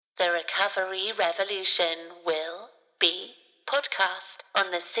The Recovery Revolution will be podcast on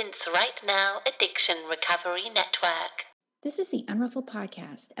the Since Right Now Addiction Recovery Network. This is the Unruffled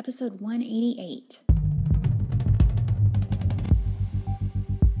Podcast, episode 188.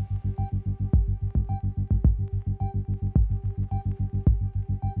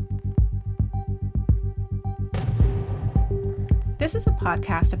 This is a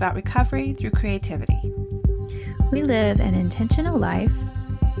podcast about recovery through creativity. We live an intentional life.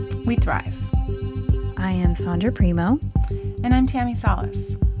 We thrive. I am Sandra Primo. And I'm Tammy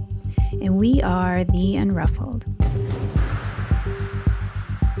Salas. And we are The Unruffled.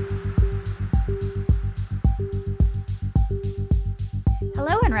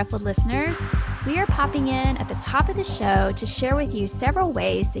 Hello, Unruffled listeners. We are popping in at the top of the show to share with you several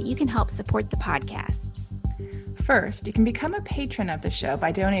ways that you can help support the podcast. First, you can become a patron of the show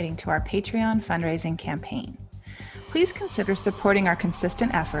by donating to our Patreon fundraising campaign. Please consider supporting our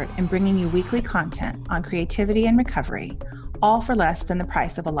consistent effort in bringing you weekly content on creativity and recovery, all for less than the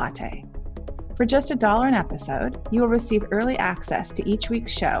price of a latte. For just $1 an episode, you will receive early access to each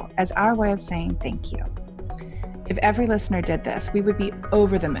week's show as our way of saying thank you. If every listener did this, we would be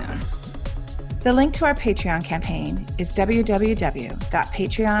over the moon. The link to our Patreon campaign is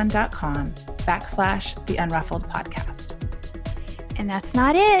www.patreon.com/The Unruffled Podcast. And that's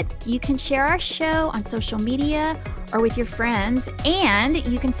not it. You can share our show on social media or with your friends, and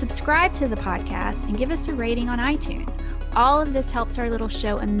you can subscribe to the podcast and give us a rating on iTunes. All of this helps our little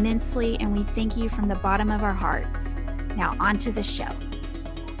show immensely, and we thank you from the bottom of our hearts. Now, on to the show.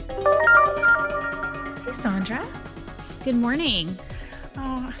 Hey, Sandra. Good morning.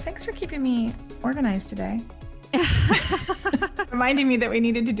 Oh, thanks for keeping me organized today. Reminding me that we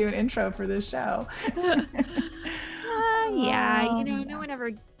needed to do an intro for this show. Yeah, no one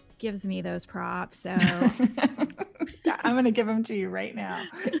ever gives me those props, so I'm going to give them to you right now.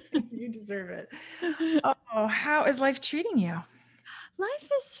 You deserve it. Oh, how is life treating you? Life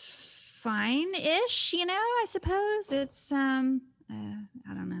is fine-ish, I suppose. It's I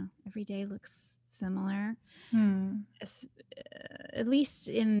don't know. Every day looks similar. At least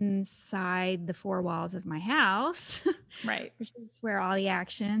inside the four walls of my house, right? Which is where all the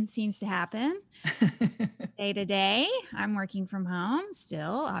action seems to happen. Day to day, I'm working from home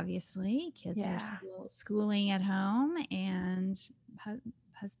still. Obviously, kids are schooling at home, and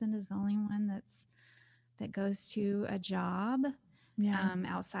husband is the only one that goes to a job.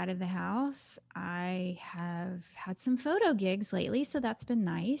 Outside of the house. I have had some photo gigs lately, so that's been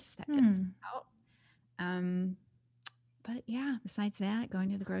nice. That gets me out. But yeah, besides that,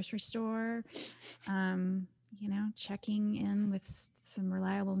 going to the grocery store, checking in with some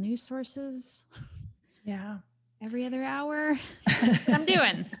reliable news sources. Yeah. Every other hour. That's what I'm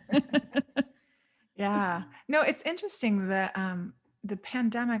doing. Yeah. No, it's interesting that the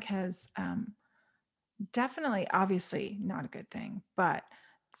pandemic has definitely, obviously not a good thing, but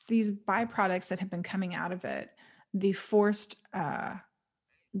these byproducts that have been coming out of it, the forced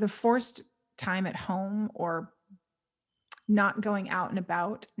time at home, or not going out and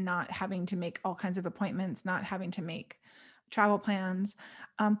about, not having to make all kinds of appointments, not having to make travel plans.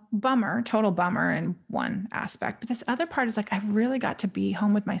 Total bummer in one aspect. But this other part is like, I've really got to be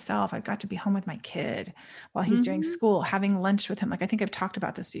home with myself. I've got to be home with my kid while he's doing school, having lunch with him. Like, I think I've talked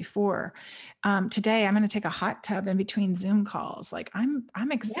about this before. Today, I'm going to take a hot tub in between Zoom calls. Like, I'm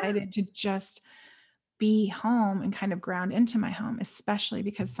excited to just be home and kind of ground into my home, especially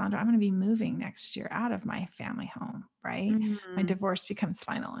because, Sandra, I'm going to be moving next year out of my family home, right? My divorce becomes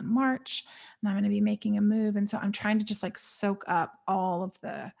final in March, and I'm going to be making a move. And so I'm trying to just like soak up all of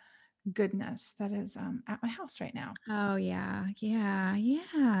the goodness that is at my house right now. Oh yeah.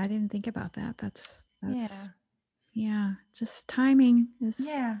 I didn't think about that. That's just timing is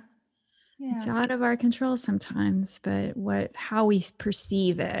it's out of our control sometimes, but how we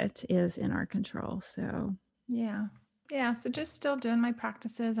perceive it is in our control. So so just still doing my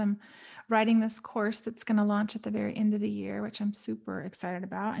practices. I'm writing this course that's going to launch at the very end of the year, which I'm super excited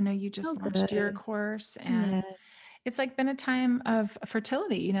about. I know you just launched your course, and it's like been a time of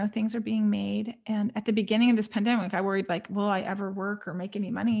fertility. Things are being made. And at the beginning of this pandemic, I worried, like, will I ever work or make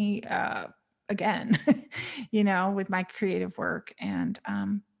any money again, with my creative work? And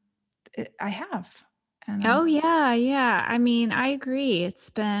I have. And I mean, I agree. It's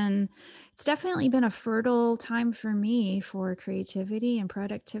definitely been a fertile time for me for creativity and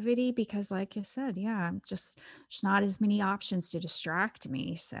productivity, because like I said, I'm just not as many options to distract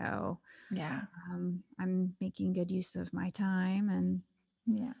me. So I'm making good use of my time and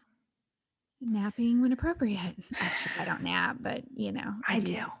napping when appropriate. Actually, I don't nap, but I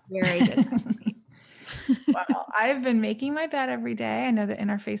do very good sleep. Well, I've been making my bed every day. I know that in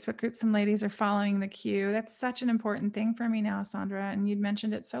our Facebook group, some ladies are following the cue. That's such an important thing for me now, Sandra. And you'd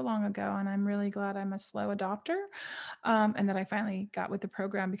mentioned it so long ago, and I'm really glad I'm a slow adopter, and that I finally got with the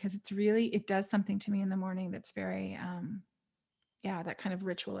program, because it does something to me in the morning that's very, that kind of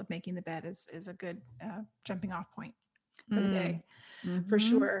ritual of making the bed is a good jumping off point for the day. For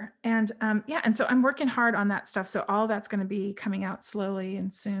sure. And and so I'm working hard on that stuff. So all that's going to be coming out slowly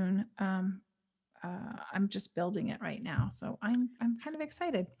and soon. I'm just building it right now. So I'm kind of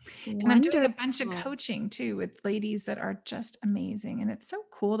excited. And I'm doing a bunch of coaching too with ladies that are just amazing. And it's so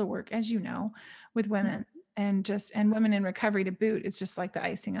cool to work, as you know, with women and women in recovery to boot. It's just like the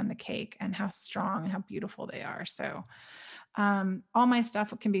icing on the cake, and how strong and how beautiful they are. So all my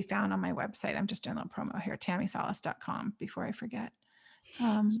stuff can be found on my website. I'm just doing a little promo here, TammySalas.com, before I forget.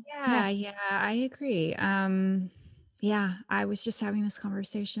 Yeah, I agree. I was just having this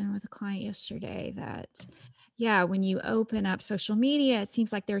conversation with a client yesterday that, when you open up social media, it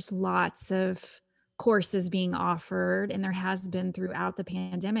seems like there's lots of courses being offered, and there has been throughout the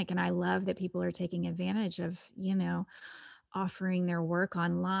pandemic. And I love that people are taking advantage of, offering their work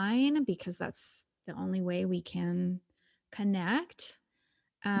online, because that's the only way we can connect.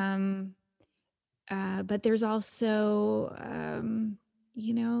 But there's also,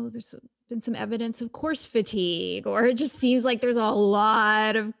 there's been some evidence of course fatigue, or it just seems like there's a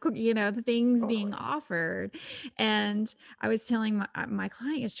lot of, things being offered. And I was telling my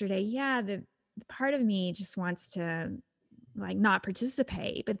client yesterday, the part of me just wants to like not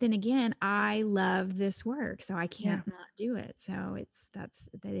participate, but then again, I love this work, so I can't not do it. So that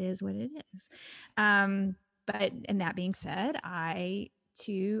is what it is. But and that being said, I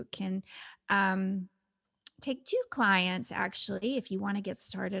too can take 2 clients, actually, if you want to get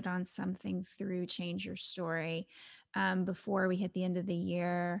started on something through Change Your Story before we hit the end of the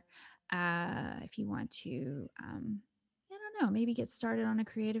year. If you want to, I don't know, maybe get started on a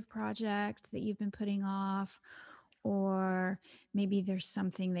creative project that you've been putting off, or maybe there's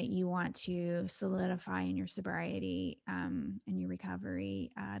something that you want to solidify in your sobriety and your recovery.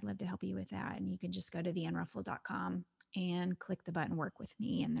 I'd love to help you with that. And you can just go to theunruffled.com and click the button Work with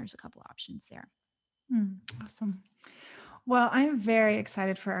Me, and there's a couple options there. Awesome. Well, I'm very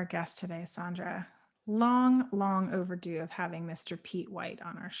excited for our guest today, Sandra. Long overdue of having Mr. Pete White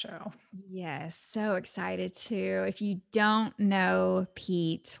on our show. Yes, so excited too. If you don't know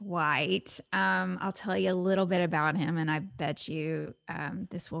Pete White, I'll tell you a little bit about him, and I bet you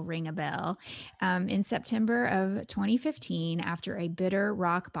this will ring a bell. In September of 2015, after a bitter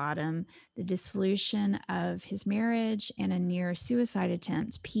rock bottom, the dissolution of his marriage, and a near suicide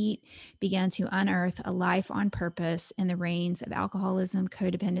attempt, Pete began to unearth a life on purpose in the reins of alcoholism,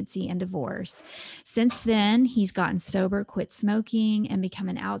 codependency, and divorce. Since then, he's gotten sober, quit smoking, and become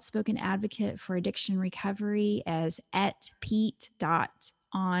an outspoken advocate for addiction recovery as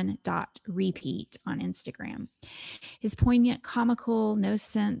 @pete.on.repeat on Instagram. His poignant, comical,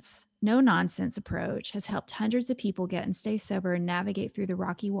 no-nonsense approach has helped hundreds of people get and stay sober and navigate through the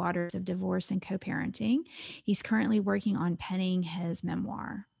rocky waters of divorce and co-parenting. He's currently working on penning his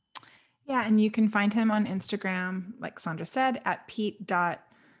memoir. Yeah, and you can find him on Instagram, like Sandra said,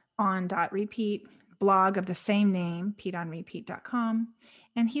 @pete.on.repeat, blog of the same name, peteonrepeat.com.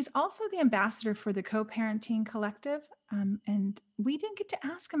 And he's also the ambassador for the Co-Parenting Collective. And we didn't get to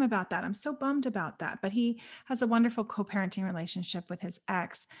ask him about that. I'm so bummed about that. But he has a wonderful co-parenting relationship with his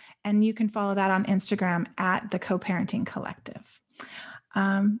ex. And you can follow that on Instagram @the Co-Parenting Collective.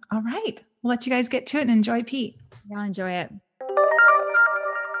 All right. We'll let you guys get to it and enjoy Pete. Y'all enjoy it.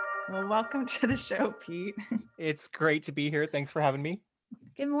 Well, welcome to the show, Pete. It's great to be here. Thanks for having me.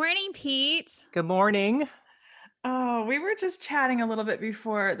 Good morning, Pete. Good morning. Oh, we were just chatting a little bit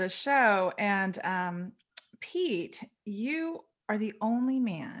before the show, and Pete, you are the only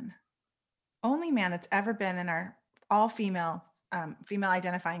man that's ever been in our all female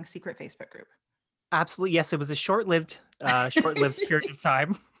identifying secret Facebook group. Absolutely. Yes, it was a short-lived period of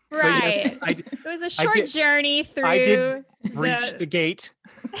time. Right. Yes, it was a short journey through. I did breach the gate.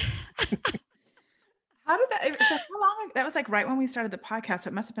 How did that? So how long? That was like right when we started the podcast. So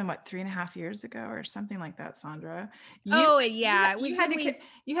it must have been 3.5 years ago or something like that, Sandra. You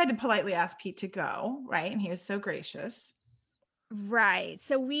had to politely ask Pete to go, right? And he was so gracious. Right.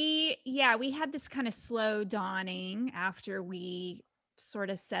 So we had this kind of slow dawning after we sort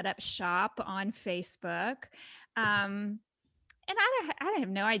of set up shop on Facebook. And I have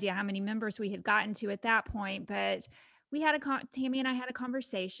no idea how many members we had gotten to at that point, but Tammy and I had a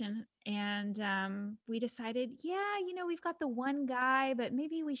conversation, and we decided, we've got the one guy, but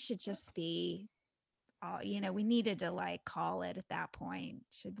maybe we should just be we needed to like call it at that point.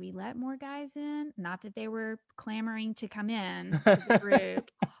 Should we let more guys in? Not that they were clamoring to come in to the group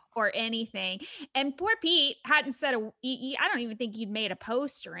or anything. And poor Pete hadn't said I don't even think you'd made a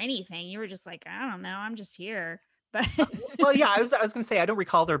post or anything. You were just like, I don't know, I'm just here. But Well, yeah, I was going to say, I don't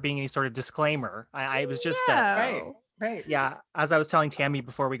recall there being any sort of disclaimer. I was just, no. Right. yeah, as I was telling Tammy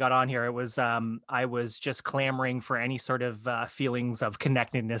before we got on here, it was, I was just clamoring for any sort of feelings of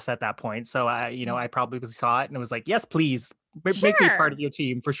connectedness at that point. So I probably saw it and it was like, yes, please make me Sure. part of your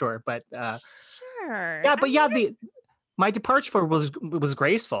team for sure. But Sure. yeah, but my departure was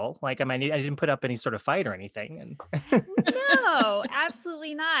graceful. Like, I mean, I didn't put up any sort of fight or anything. And No,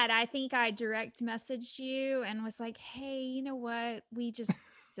 absolutely not. I think I direct messaged you and was like, hey, you know what? We just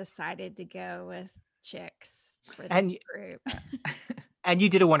decided to go with chicks for this And- group. and you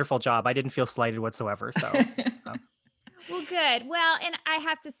did a wonderful job. I didn't feel slighted whatsoever. So Well, good. Well, and I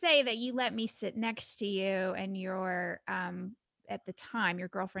have to say that you let me sit next to you and your at the time, your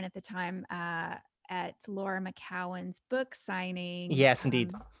girlfriend at the time, at Laura McCowan's book signing. Yes,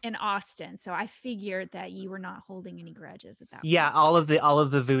 indeed. In Austin. So I figured that you were not holding any grudges at that yeah, point. all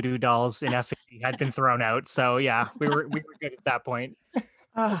of the voodoo dolls in effigy had been thrown out. So yeah, we were good at that point.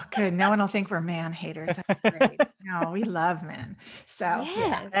 Oh, good. No one will think we're man haters. That's great. No, we love men. So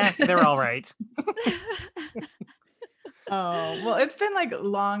Yes. They're all right. Oh, well, it's been like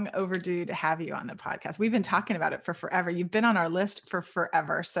long overdue to have you on the podcast. We've been talking about it for forever. You've been on our list for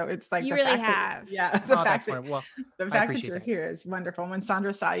forever. So it's like You the really fact that- have. yeah. The Oh, fact that's that, wonderful. Well, the I fact that appreciate you're that. here is wonderful. When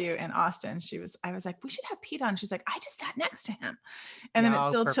Sandra saw you in Austin, I was like, we should have Pete on. She's like, I just sat next to him. And then it Yeah,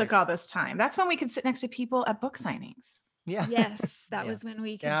 still perfect. took all this time. That's when we could sit next to people at book signings. Yeah. Yes, that Yeah. was when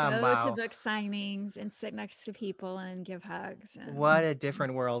we could Yeah, go to wow. book signings and sit next to people and give hugs. And What a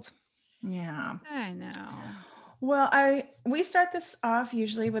different world. Yeah. I know. Well, we start this off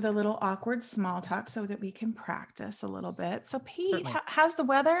usually with a little awkward small talk so that we can practice a little bit. So Pete, Certainly. how's the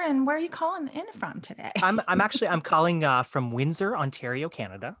weather and where are you calling in from today? I'm calling from Windsor, Ontario,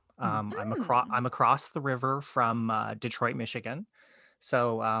 Canada. I'm across the river from Detroit, Michigan.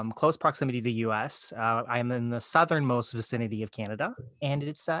 So close proximity to the U.S. I'm in the southernmost vicinity of Canada, and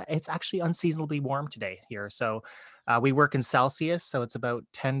it's actually unseasonably warm today here. So we work in Celsius, so it's about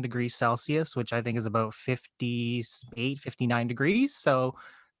 10 degrees Celsius, which I think is about 58, 59 degrees. So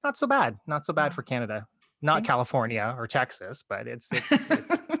not so bad for Canada. Not Thanks. California or Texas, but it's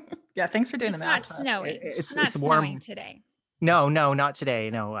Yeah, thanks for doing It's the not math. for us. snowing. it's not warm. snowing today. No, not today.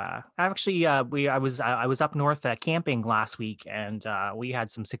 No, actually, I was up north camping last week, and we had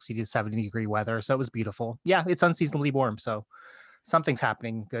some 60 to 70 degree weather, so it was beautiful. Yeah, it's unseasonably warm, so something's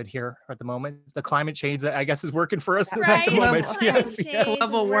happening good here at the moment. The climate change, I guess, is working for us Right. at the moment. Global- Climate Yes, change yes. is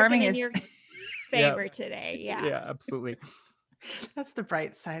Global working warming in is- your favor today. Yeah. Yeah, absolutely. That's the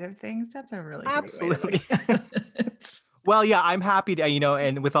bright side of things. That's a really great way to Absolutely. look at it. Well, yeah, I'm happy to,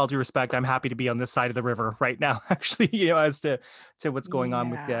 and with all due respect, I'm happy to be on this side of the river right now, actually, as to what's going on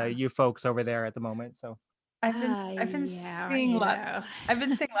with Yeah. you folks over there at the moment. So I've been seeing lots. I've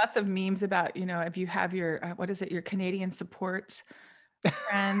been seeing lots of memes about, if you have your, what is it, your Canadian support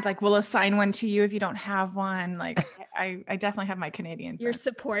friend, like we'll assign one to you if you don't have one. Like I definitely have my Canadian Your friend.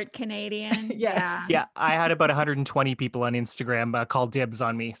 support Canadian. Yes. yeah, I had about 120 people on Instagram call dibs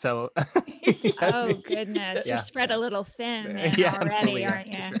on me. So Oh goodness, Yeah. you're spread a little thin then yeah, already, absolutely, aren't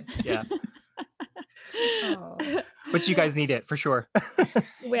yeah, you? for sure. Yeah, Oh. but you guys need it for sure.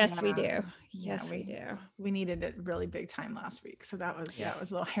 Yes, we Yeah. do. Yeah, Yes, we do. We needed it really big time last week. So that was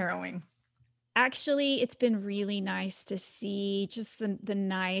a little harrowing. Actually, it's been really nice to see just the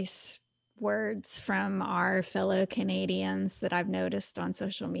nice words from our fellow Canadians that I've noticed on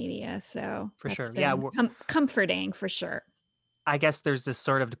social media. So For that's sure. Yeah, been comforting for sure. I guess there's this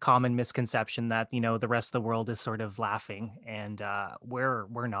sort of common misconception that the rest of the world is sort of laughing, and we're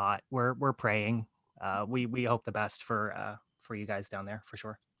not. We're praying. We hope the best for you guys down there for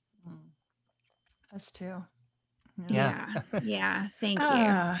sure. Us too. Yeah. Yeah. Thank you.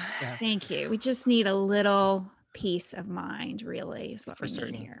 Ah, Yeah. Thank you. We just need a little peace of mind, really, is what For we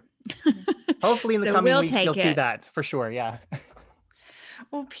certain. need here. Hopefully in the So coming we'll weeks take you'll see it. that for sure. Yeah.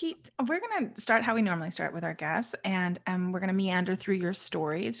 Well, Pete, we're going to start how we normally start with our guests, and we're going to meander through your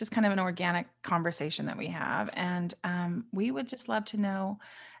story. It's just kind of an organic conversation that we have, and we would just love to know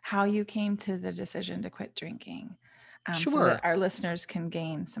how you came to the decision to quit drinking, so Sure. that our listeners can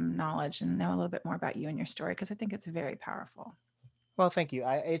gain some knowledge and know a little bit more about you and your story, because I think it's very powerful. Well, thank you.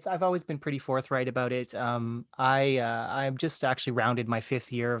 I've always been pretty forthright about it. I've just actually rounded my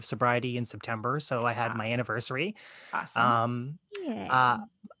 5th year of sobriety in September, so I had my anniversary. Awesome. Um, Yeah.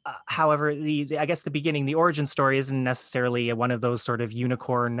 However, I guess the origin story isn't necessarily one of those sort of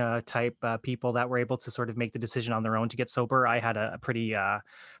unicorn type people that were able to sort of make the decision on their own to get sober. I had a pretty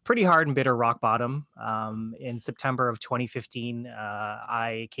hard and bitter rock bottom. In September of 2015,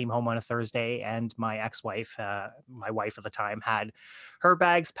 I came home on a Thursday, and my ex-wife, my wife at the time, had her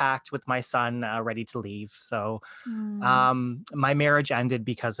bags packed with my son ready to leave. So my marriage ended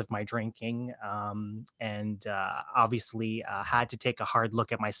because of my drinking, and obviously had to take a hard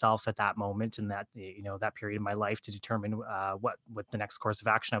look at myself at that moment, and that that period of my life, to determine what the next course of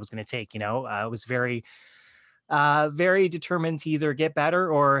action I was going to take. I was very determined to either get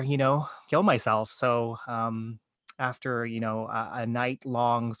better or kill myself. So after a night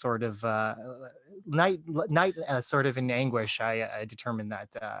long sort of night sort of in anguish, I determined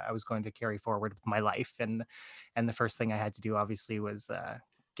that I was going to carry forward with my life, and the first thing I had to do obviously was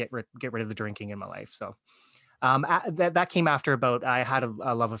get rid of the drinking in my life. So that came after I had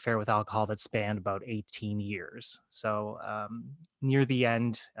a love affair with alcohol that spanned about 18 years. So near the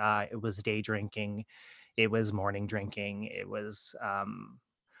end, it was day drinking, it was morning drinking, it was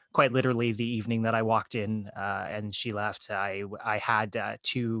quite literally the evening that I walked in and she left. I had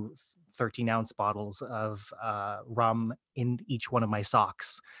two 13-ounce bottles of rum in each one of my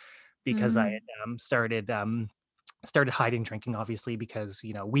socks, because I had started hiding drinking, obviously, because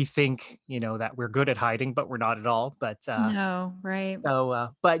we think that we're good at hiding, but we're not at all. But No, right.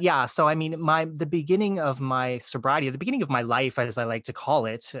 but yeah, so I mean, the beginning of my sobriety, the beginning of my life, as I like to call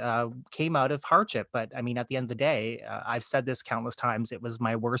it, came out of hardship. But I mean, at the end of the day, I've said this countless times, it was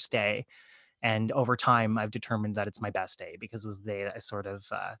my worst day. And over time, I've determined that it's my best day, because it was the day that sort of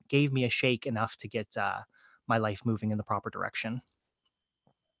gave me a shake enough to get my life moving in the proper direction.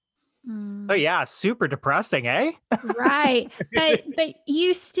 Oh yeah, super depressing, eh? Right. But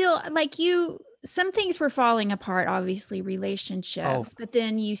you still, like, some things were falling apart, obviously, Oh, relationships, but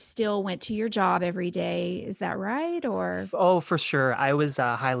then you still went to your job every day. Is that right? Or for sure. I was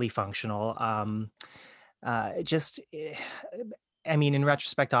highly functional. Just, I mean, in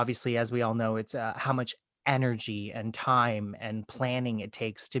retrospect, obviously, as we all know, it's how much energy and time and planning it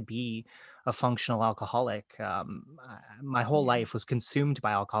takes to be a functional alcoholic. My whole Yeah. life was consumed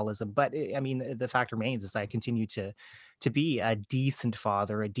by alcoholism, but I mean, the fact remains is I continue to be a decent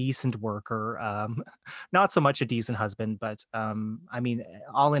father, a decent worker, not so much a decent husband, but I mean,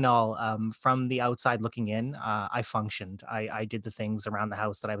 all in all, from the outside looking in, I functioned. I did the things around the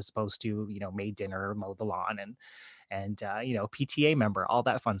house that I was supposed to, made dinner, mowed the lawn, and PTA member, all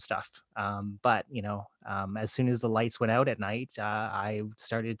that fun stuff. But as soon as the lights went out at night, I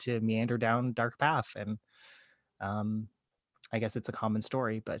started to meander down a dark path, and um, I guess it's a common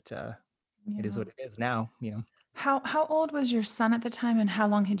story, but it is Yeah. what it is now. How old was your son at the time, and how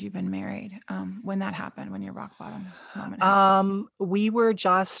long had you been married when that happened, when your rock bottom moment happened? We were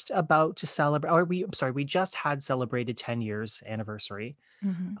just about to celebrate, or I'm sorry, we just had celebrated 10 years anniversary.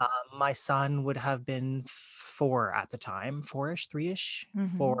 Mm-hmm. My son would have been 4 at the time, 4-ish, 3-ish,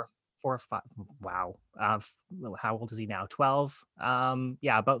 Mm-hmm. 4 or 5. Wow. Well, how old is he now? 12.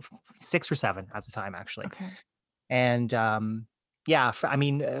 Yeah, about 6 or 7 at the time, actually. Okay. And yeah, I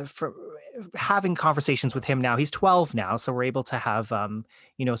mean, for having conversations with him now, he's 12 now, so we're able to have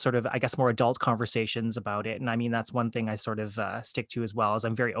sort of, I guess, more adult conversations about it. And I mean, that's one thing I sort of stick to as well, is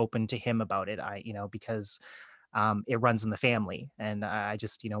I'm very open to him about it. Because it runs in the family, and I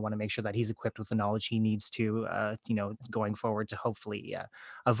just want to make sure that he's equipped with the knowledge he needs to going forward, to hopefully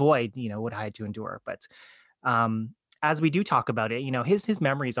avoid what I had to endure. But as we do talk about it, his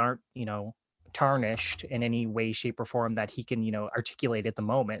memories aren't tarnished in any way, shape, or form that he can articulate at the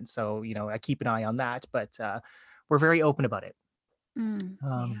moment. So I keep an eye on that, but we're very open about it.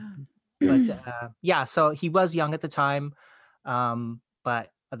 um, but yeah. yeah, so he was young at the time, but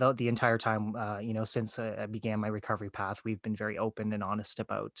the entire time, since I began my recovery path, we've been very open and honest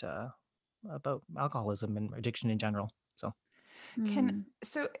about alcoholism and addiction in general. So Can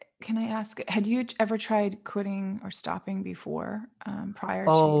I ask, had you ever tried quitting or stopping before, prior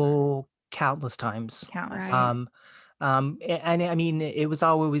to your oh, countless times. countless Right. times? And I mean, it was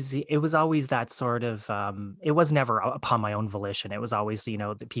always that sort of, it was never upon my own volition. It was always,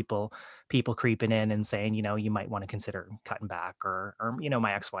 the people creeping in and saying, you might want to consider cutting back, or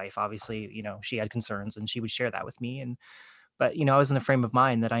my ex-wife, obviously, she had concerns and she would share that with me. But I was in the frame of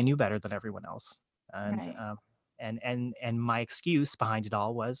mind that I knew better than everyone else. And Right. and my excuse behind it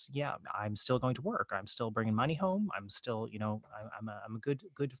all was, yeah, I'm still going to work, I'm still bringing money home, I'm still, I'm a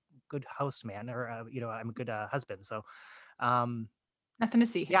good houseman, or I'm a good husband. So um Nothing to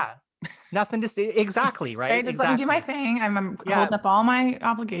see here. yeah, Nothing to say. Exactly. Right? Right. Just let me do my Exactly. thing. I'm Yeah. holding up all my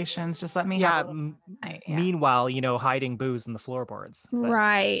obligations. Just let me have a Yeah. little night. Yeah. Meanwhile, hiding booze in the floorboards. But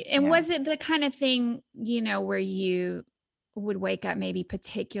Right. And Yeah. was it the kind of thing, where you would wake up maybe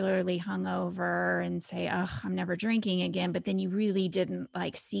particularly hungover and say, "Oh, I'm never drinking again," but then you really didn't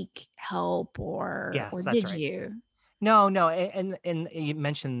like seek help or yes, that's did right. you? No, no, and you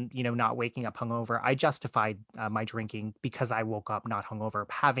mentioned, not waking up hungover. I justified my drinking because I woke up not hungover,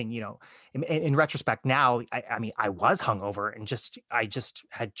 having, in retrospect now, I mean, I was hungover and I just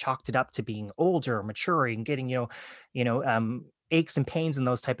had chalked it up to being older, maturing, getting, aches and pains and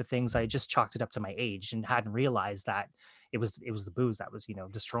those type of things. I just chalked it up to my age and hadn't realized that it was the booze that was,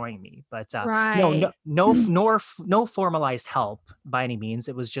 destroying me. But no, no, Right. no formalized help by any means.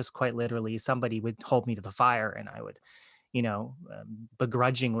 It was just quite literally somebody would hold me to the fire and I would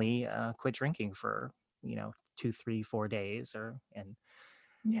begrudgingly quit drinking for 2, 3, 4 days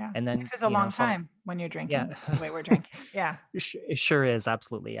Yeah. and then Which is a long fall. time when you're Yeah. drinking, the way we're drinking. Yeah. It sure is,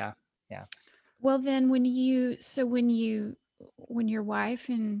 absolutely. Yeah. Yeah. Well, then when your wife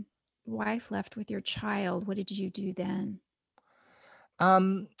left with your child, what did you do then?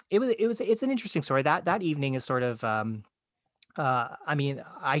 It's an interesting story. That evening is sort of I mean,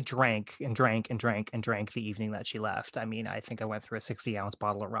 I drank and drank and drank and drank the evening that she left. I mean, I think I went through a 60-ounce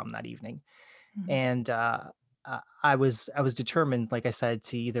bottle of rum that evening. Mhm. And I was determined, like I said,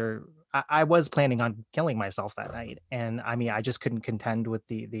 to either I was planning on killing myself that night, and I mean I just couldn't contend with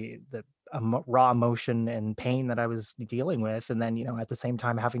the raw emotion and pain that I was dealing with, and then at the same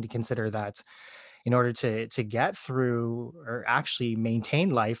time having to consider that in order to get through or actually maintain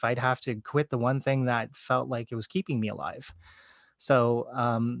life, I'd have to quit the one thing that felt like it was keeping me alive. So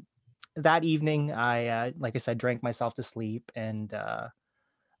that evening, like I said, drank myself to sleep, and the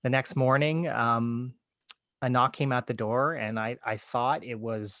next morning, a knock came at the door, and I thought it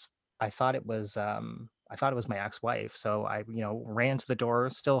was my ex-wife. So I, ran to the door,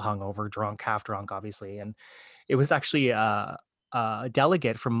 still hungover, drunk, half drunk, obviously, and it was actually a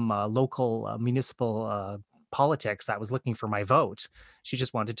delegate from local municipal politics that was looking for my vote. She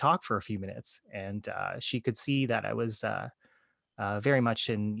just wanted to talk for a few minutes, and she could see that I was very much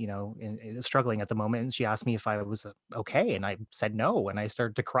in struggling at the moment. And she asked me if I was okay, and I said no, and I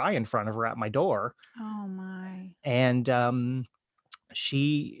started to cry in front of her at my door. Oh my. And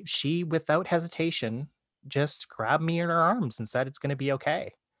she without hesitation just grabbed me in her arms and said it's going to be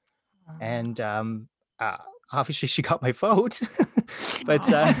okay. And uh, obviously she got my vote, but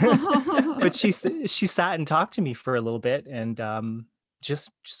but Oh. she sat and talked to me for a little bit, and just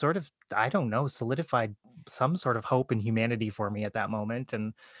sort of, I don't know, solidified some sort of hope and humanity for me at that moment.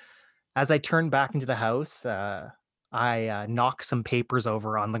 And as I turned back into the house, I knocked some papers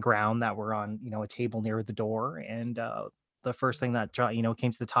over on the ground that were on, a table near the door. And the first thing that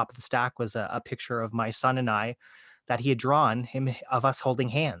came to the top of the stack was a picture of my son and I that he had drawn him of us holding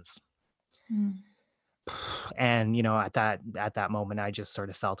hands. Mm. And at that moment, I just sort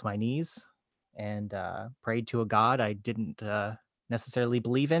of fell to my knees and prayed to a God I didn't necessarily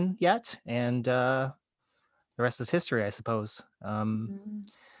believe in yet. And the rest is history, I suppose. Mm.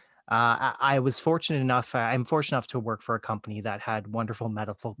 I was fortunate enough. I'm fortunate enough to work for a company that had wonderful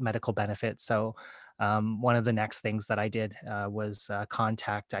medical benefits. So one of the next things that I did was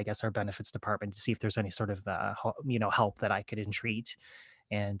contact, I guess, our benefits department to see if there's any sort of help that I could entreat.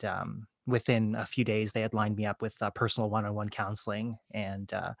 And within a few days, they had lined me up with personal one-on-one counseling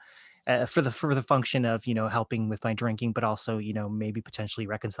and. For the function of helping with my drinking, but also maybe potentially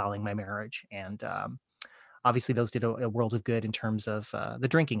reconciling my marriage. And obviously those did a world of good in terms of the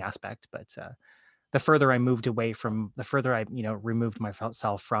drinking aspect. But the further I removed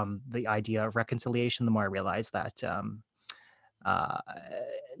myself from the idea of reconciliation, the more I realized that uh,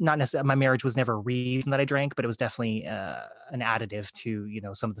 not necessarily my marriage was never a reason that I drank, but it was definitely an additive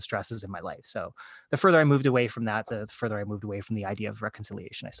to some of the stresses in my life. So the further I moved away from that, the further I moved away from the idea of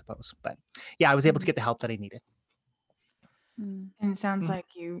reconciliation, I suppose. But yeah, I was able to Mhm. get the help that I needed. Mm. And it sounds Mhm.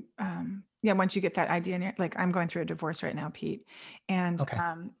 like you, yeah, once you get that idea, and you're like, I'm going through a divorce right now, Pete. And Okay.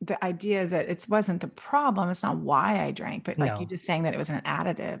 the idea that it wasn't the problem, it's not why I drank, but like you No. just saying that it was an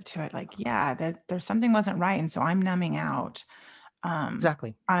additive to it, like, yeah, there's something wasn't right. And so I'm numbing out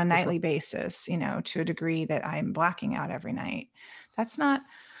Exactly. on a For sure. nightly basis, to a degree that I'm blacking out every night. That's not,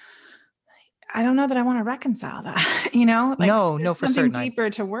 I don't know that I want to reconcile that, like No, no, there's for something certain. deeper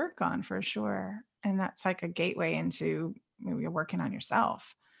to work on for sure. And that's like a gateway into maybe you're working on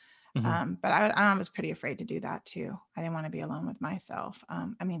yourself. Mhm. But I was pretty afraid to do that too. I didn't want to be alone with myself.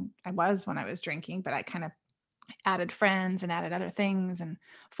 I mean, I was when I was drinking, but I kind of added friends and added other things and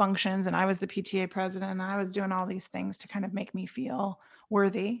functions. And I was the PTA president and I was doing all these things to kind of make me feel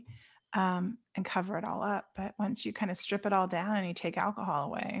worthy. and cover it all up. But once you kind of strip it all down and you take alcohol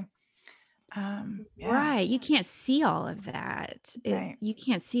away, yeah, Right. You can't see all of that. right, You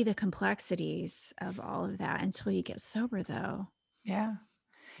can't see the complexities of all of that until you get sober, though. yeah.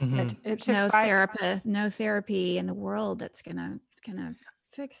 Mhm. It There's took no 5. therapist, no therapy in the world that's gonna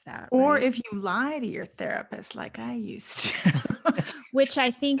fix that, Or right? if you lie to your therapist, like I used to. Which I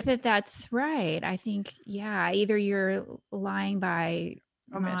think that's right. I think, yeah, either you're lying by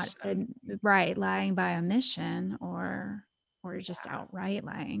not Omission. right, lying by omission or just outright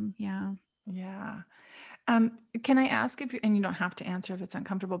lying. Yeah. Yeah. Can I ask if you, and you don't have to answer if it's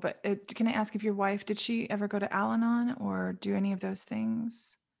uncomfortable, but can I ask if your wife, did she ever go to Al-Anon or do any of those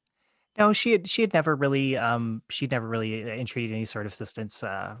things? No, she had never really she'd never really entreated any sort of assistance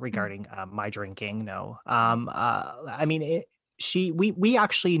Mm, regarding my drinking. No. right. I mean, we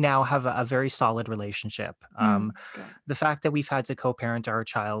actually now have a very solid relationship. Good. The fact that we've had to co-parent our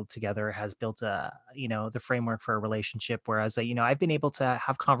child together has built the framework for a relationship. Whereas, I've been able to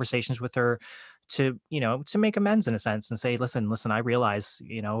have conversations with her to make amends in a sense and say, listen, I realize,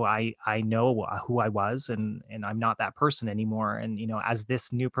 I know who I was, and I'm not that person anymore. And, as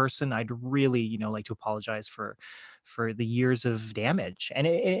this new person, I'd really, like to apologize for the years of damage. And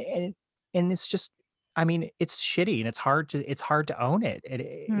it's just, I mean, it's shitty and it's hard to own it.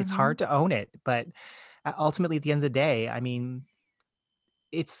 It's Mm-hmm. hard to own it. But ultimately, at the end of the day, I mean,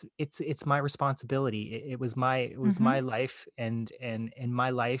 it's my responsibility. It was my Mm-hmm. life, and my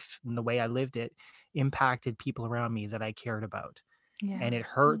life and the way I lived it impacted people around me that I cared about. Yeah. And it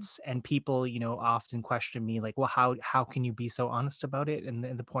hurts, and people, often question me like, well, how can you be so honest about it?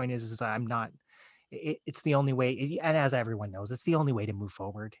 And the point is I'm not. It's the only way, and as everyone knows, it's the only way to move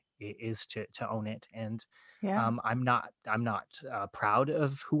forward is to own it. And Yeah. I'm not proud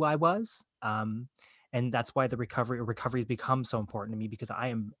of who I was. And that's why the recovery has become so important to me, because I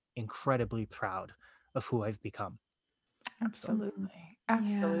am incredibly proud of who I've become. So Mhm. Absolutely. Yeah.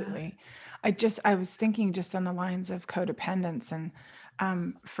 Absolutely. I was thinking just on the lines of codependence.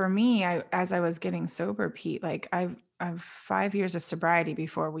 And for me, as I was getting sober, Pete, like I've 5 years of sobriety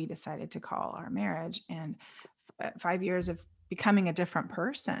before we decided to call our marriage, and 5 years of becoming a different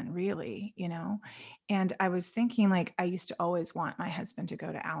person, really, And I was thinking, like, I used to always want my husband to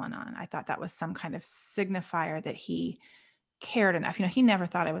go to Al-Anon. I thought that was some kind of signifier that he cared enough. He never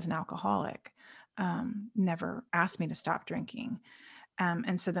thought I was an alcoholic, never asked me to stop drinking.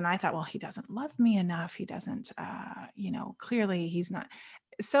 And so then I thought, well, he doesn't love me enough. He doesn't, clearly he's not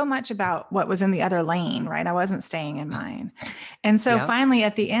so much about what was in the other lane, right? I wasn't staying in mine. And so yeah, finally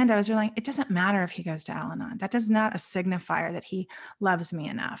at the end, I was really like, it doesn't matter if he goes to Al Anon. That does not a signifier that he loves me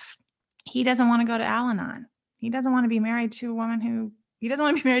enough. He doesn't want to go to Al Anon. He doesn't want to be married to a woman who, he doesn't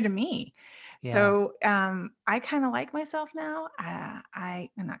want to be married to me. yeah, So I kind of like myself now.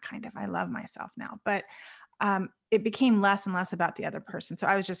 Not kind of, I love myself now, but it became less and less about the other person. So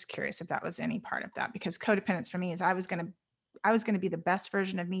I was just curious if that was any part of that, because codependence for me is I was going to be the best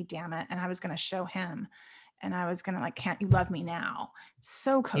version of me, damn it. And I was going to show him, and I was going to like, can't you love me now?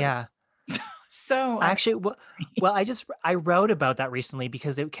 So codependent. yeah. So Actually, well, unhealthy. well, I wrote about that recently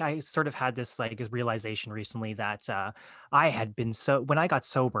because I sort of had this like realization recently that I had been so when I got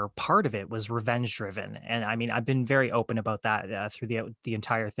sober, part of it was revenge driven, and I mean I've been very open about that through the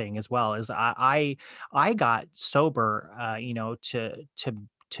entire thing as well. As I got sober,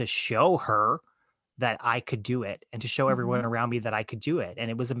 to show her that I could do it, and to show everyone Mhm. around me that I could do it.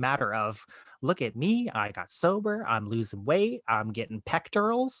 And it was a matter of, look at me, I got sober, I'm losing weight, I'm getting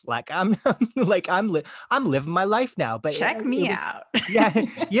pectorals, like I'm I'm living my life now. But Check it me was out. yeah,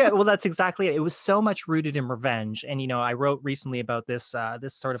 yeah, well that's exactly it. It was so much rooted in revenge. And I wrote recently about this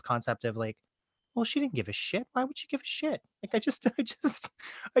sort of concept of like, well, she didn't give a shit. Why would she give a shit? Like I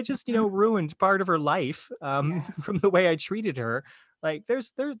just ruined part of her life Yeah. from the way I treated her. Like there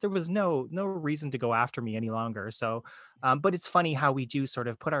was no reason to go after me any longer. So but it's funny how we do sort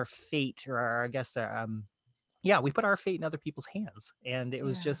of put our fate, or I guess yeah, we put our fate in other people's hands. And it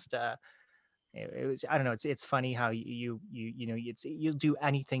was Yeah. just it was, I don't know, it's funny how you'll do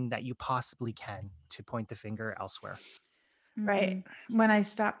anything that you possibly can to point the finger elsewhere. Right. Mhm. When I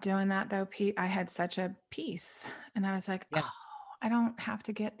stopped doing that though, Pete, I had such a peace, and I was like, oh, Yeah, I don't have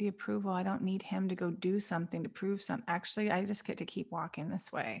to get the approval. I don't need him to go do something to prove something. Actually, I just get to keep walking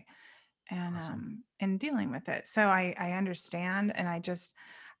this way awesome. and dealing with it. So I understand, and I just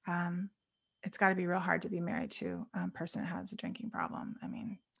um, it's got to be real hard to be married to a person that has a drinking problem. I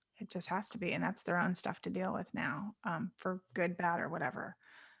mean, it just has to be, and that's their own stuff to deal with now, for good, bad, or whatever.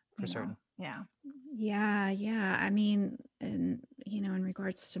 For certain. Yeah. Yeah. I mean, and in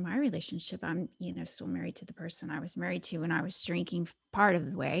regards to my relationship, I'm, still married to the person I was married to when I was drinking part of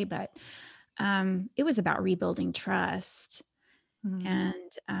the way, but it was about rebuilding trust. Mm.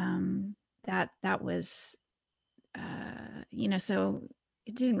 And that was so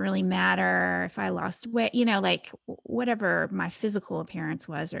it didn't really matter if I lost weight, like whatever my physical appearance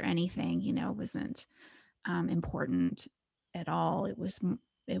was or anything, wasn't important at all. It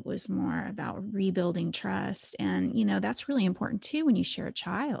was more about rebuilding trust, and that's really important too when you share a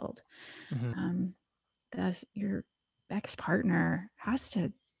child. Mhm. Um, your ex partner has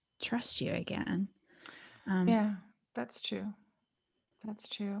to trust you again. Yeah, that's true. That's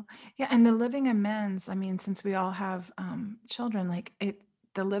true. Yeah, and the living amends, I mean, since we all have children, like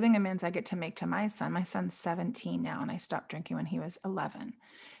the living amends I get to make to my son. My son's 17 now, and I stopped drinking when he was 11.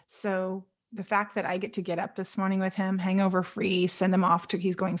 So the fact that I get to get up this morning with him, hangover free, send him off to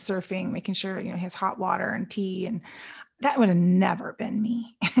he's going surfing, making sure he has hot water and tea, and that would have never been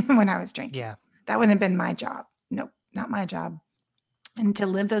me when I was drinking. Yeah. That wouldn't have been my job. Nope, not my job. And to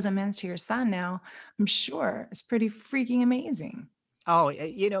live those amends to your son now, I'm sure is pretty freaking amazing. Oh,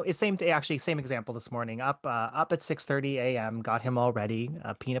 it's same example this morning. Up at 6:30 a.m. Got him all ready.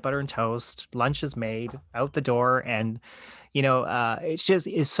 Peanut butter and toast. Lunch is made. Out the door, and it's just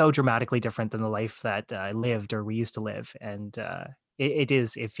is so dramatically different than the life that I lived or we used to live. And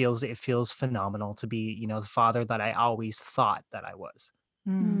it feels phenomenal to be the father that I always thought that I was.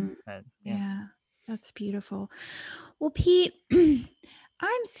 Mm. And yeah. Yeah, that's beautiful. Well, Pete,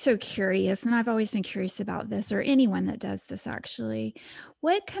 I'm so curious, and I've always been curious about this, or anyone that does this actually.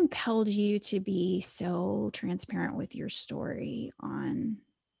 What compelled you to be so transparent with your story on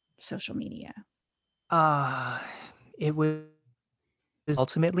social media? Uh, it was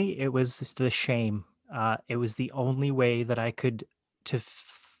ultimately it was the shame. It was the only way that I could to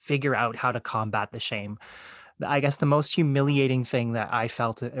figure out how to combat the shame. I guess the most humiliating thing that I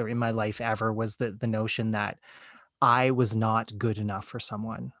felt in my life ever was the notion that I was not good enough for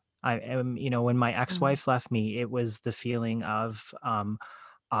someone. I am, when my Mm. ex-wife left me, it was the feeling of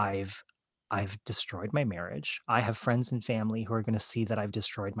I've I've destroyed my marriage. I have friends and family who are going to see that I've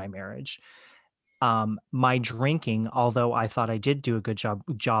destroyed my marriage. My drinking, although I thought I did do a good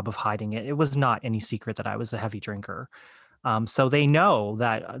job of hiding it, it was not any secret that I was a heavy drinker. So they know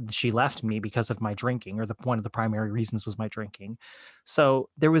that she left me because of my drinking, or one of the primary reasons was my drinking. So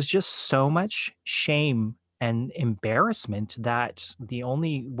there was just so much shame and embarrassment that the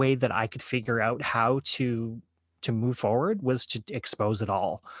only way that I could figure out how to move forward was to expose it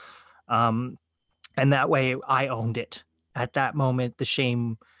all. Um, and that way I owned it. At that moment, the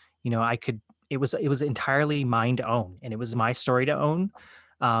shame, I could it was entirely mine to own, and it was my story to own.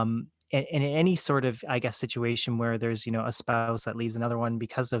 And in any sort of, I guess, situation where there's, a spouse that leaves another one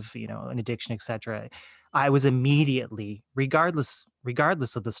because of, an addiction, etc., I was immediately, regardless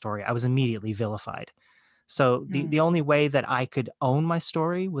of the story, I was immediately vilified. So the Mm. the only way that I could own my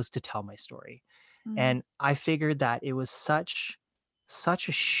story was to tell my story. Mm, And I figured that it was such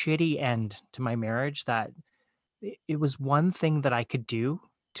a shitty end to my marriage that it was one thing that I could do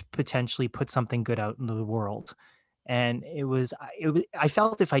to potentially put something good out into the world. And I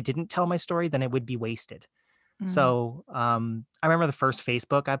felt if I didn't tell my story, then it would be wasted. Mm. So I remember the first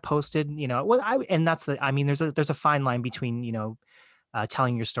Facebook I posted, and I mean, there's a fine line between,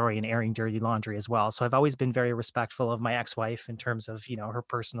 telling your story and airing dirty laundry as well. So I've always been very respectful of my ex-wife in terms of, her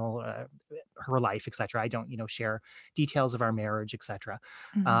personal, her life, etc. I don't, share details of our marriage, etc.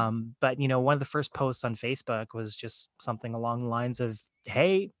 Mm. But one of the first posts on Facebook was just something along the lines of,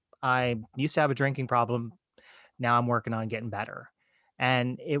 "Hey, I used to have a drinking problem. Now I'm working on getting better."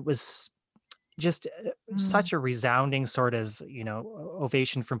 And it was just Mm. such a resounding sort of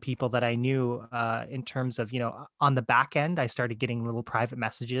ovation from people that I knew, in terms of, on the back end I started getting little private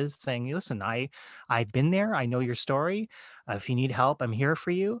messages saying, "Listen, I've been there, I know your story. If you need help, I'm here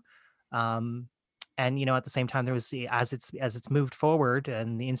for you." um and at the same time, there was as it's moved forward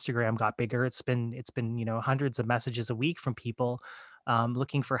and the Instagram got bigger, it's been hundreds of messages a week from people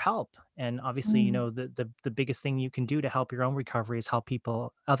looking for help. And obviously, Mm. the biggest thing you can do to help your own recovery is help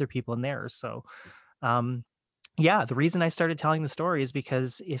other people in theirs. So um, yeah, the reason I started telling the story is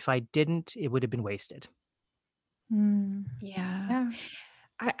because if I didn't, it would have been wasted. Mm. yeah. Yeah.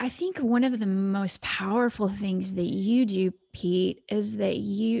 I think one of the most powerful things that you do, Pete, is that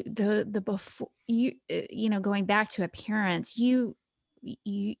the before going back to appearance, you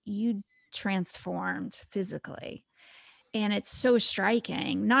transformed physically. And it's so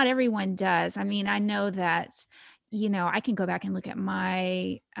striking. Not everyone does. I mean, I know that, I can go back and look at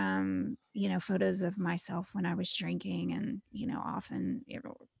my, photos of myself when I was drinking, and, often,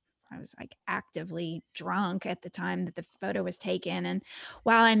 I was like actively drunk at the time that the photo was taken. And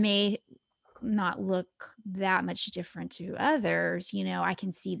while I may not look that much different to others, I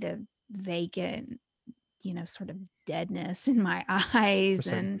can see the vacant, sort of deadness in my For eyes.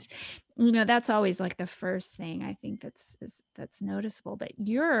 certain. And, that's always like the first thing I think that's noticeable. But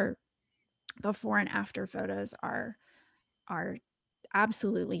your before and after photos are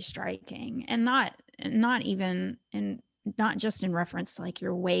absolutely striking, and not even in not just in reference to like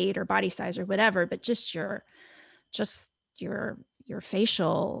your weight or body size or whatever, but just your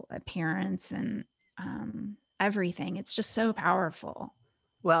facial appearance and everything. It's just so powerful.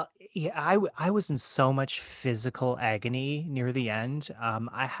 Well, yeah, I was in so much physical agony near the end.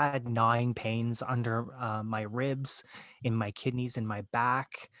 I had gnawing pains under my ribs, in my kidneys, in my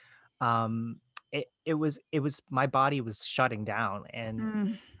back. Um, it was my body was shutting down, and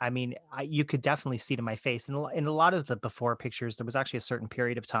Mm, I mean, you could definitely see it in my face. And in a lot of the before pictures, there was actually a certain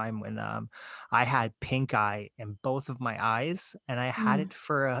period of time when I had pink eye in both of my eyes, and I had mm, it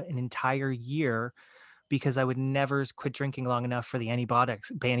for an entire year because I would never quit drinking long enough for the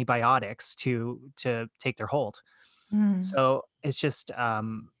antibiotics to take their hold. Mm. So it's just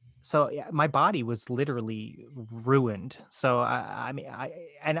so yeah, my body was literally ruined. So I mean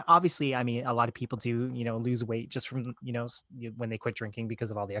and obviously I mean a lot of people do, lose weight just from, when they quit drinking because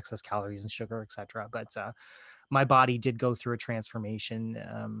of all the excess calories and sugar, etc. But my body did go through a transformation.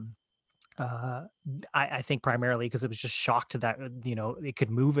 Uh I think primarily because it was just shocked that it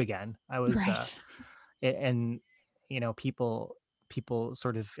could move again. I was right. and people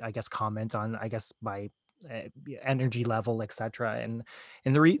sort of I guess comment on I guess my energy level, etc. And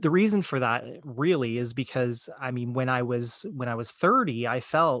the reason for that really is because I mean when I was 30 I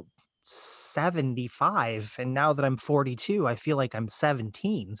felt 75, and now that I'm 42 I feel like I'm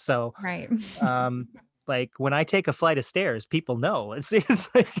 17. So Right. um like when I take a flight of stairs, people know it's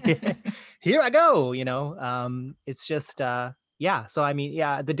like here I go, it's just yeah. So I mean,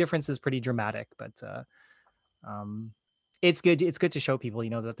 yeah, the difference is pretty dramatic, but um, it's good to show people,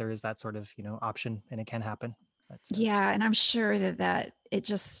 that there is that sort of, option and it can happen. But Yeah, and I'm sure that it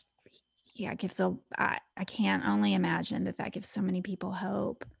just, yeah, gives I can't only imagine that gives so many people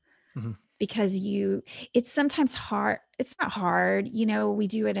hope, mhm. because it's sometimes hard. It's not hard, we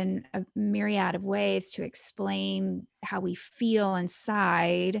do it in a myriad of ways to explain how we feel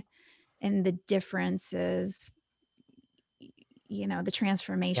inside and the differences, the Yeah.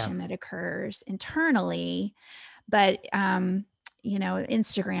 transformation that occurs internally. But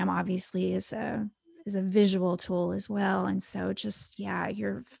Instagram obviously is a visual tool as well. And so just, yeah,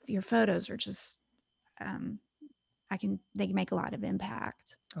 your photos are just, um they can make a lot of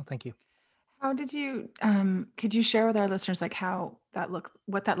impact. Oh, thank you. How did you, could you share with our listeners like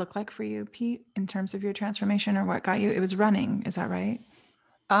what that looked like for you, Pete, in terms of your transformation or what got you? It was running, is that right?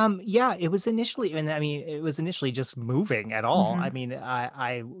 Yeah, it was initially, and I mean, it was initially just moving at all. I Mhm. mean,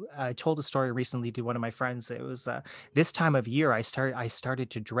 I told a story recently to one of my friends. It was this time of year I started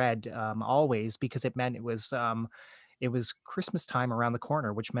to dread always because it meant it was Christmas time around the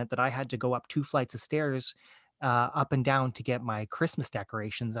corner, which meant that I had to go up 2 flights of stairs, up and down to get my Christmas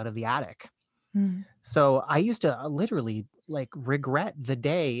decorations out of the attic. Mm. So I used to literally like regret the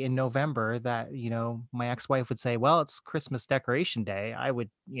day in November that, my ex-wife would say, well, it's Christmas decoration day. I would,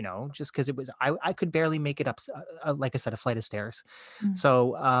 just because I could barely make it up, like I said, a flight of stairs. Mm.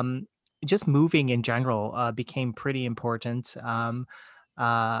 So just moving in general became pretty important.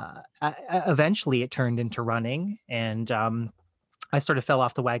 Eventually it turned into running, and I sort of fell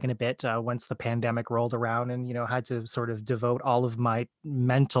off the wagon a bit once the pandemic rolled around, and had to sort of devote all of my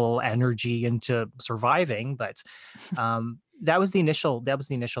mental energy into surviving. But that was the initial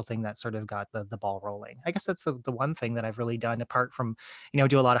thing that sort of got the ball rolling. I guess that's the one thing that I've really done apart from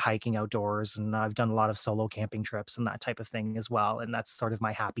do a lot of hiking outdoors, and I've done a lot of solo camping trips and that type of thing as well. And that's sort of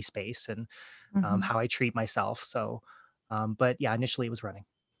my happy space and Mhm. how I treat myself. So, but yeah, initially it was running.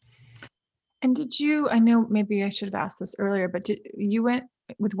 And I know maybe I should have asked this earlier, but you went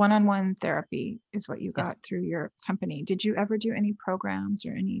with one-on-one therapy is what you Yes. got through your company. Did you ever do any programs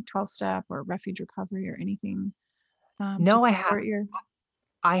or any 12-step or refuge recovery or anything to No, support your?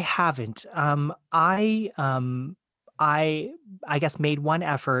 I haven't. I I guess made one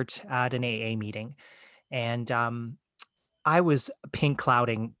effort at an AA meeting, and I was pink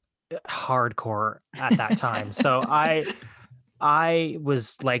clouding hardcore at that time. So I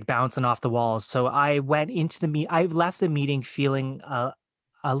was like bouncing off the walls. So I left the meeting feeling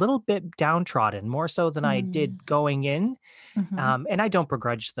a little bit downtrodden, more so than I Mm. did going in. Mhm. And I don't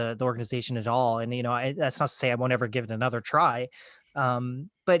begrudge the organization at all. And that's not to say I won't ever give it another try,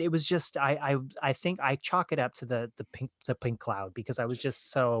 But it was just I think I chalk it up to the pink cloud because I was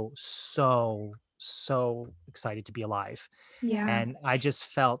just so excited to be alive, Yeah. and I just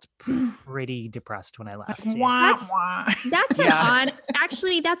felt pretty depressed when I Like, left. wah, That's wah. Yeah.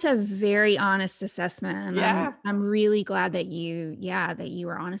 actually that's a very honest assessment. And Yeah. I'm really glad that that you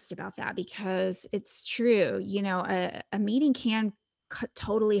were honest about that, because it's true. A meeting can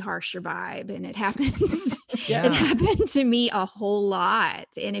totally harsh your vibe, and it happens. It Yeah. happened to me a whole lot.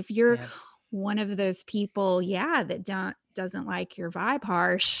 And if you're Yeah. one of those people, that doesn't like your vibe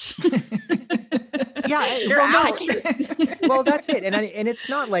harsh. Yeah, You're well, no, out. well, that's it, and it's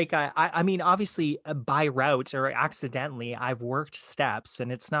not like I mean, obviously, by route or accidentally, I've worked steps,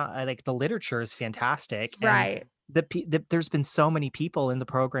 and it's not like the literature is fantastic, and Right. there's been so many people in the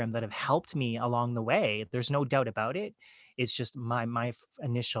program that have helped me along the way. There's no doubt about it. It's just my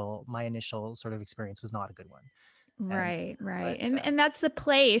initial sort of experience was not a good one, and Right, right. but And that's the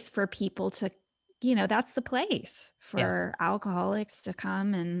place for people to, that's the place yeah, for alcoholics to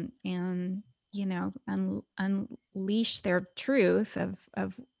come and unleash their truth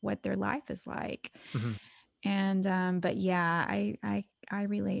of what their life is like. mhm. And but yeah, I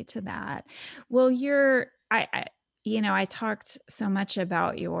relate to that. Well, I talked so much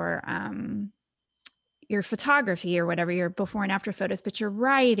about your photography or whatever, your before and after photos, but your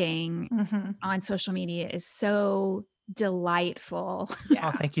writing Mhm. on social media is so delightful. Oh,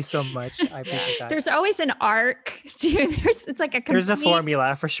 Yeah. thank you so much. I Yeah. appreciate that. There's always an arc to it's like There's a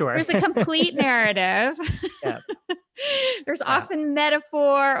formula for sure. there's a complete narrative. Yeah, There's yeah. often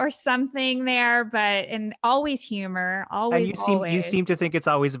metaphor or something there, and always humor, And always, you always. seem to think it's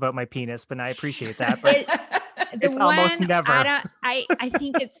always about my penis, but I appreciate that, but It the it's almost one I never. don't I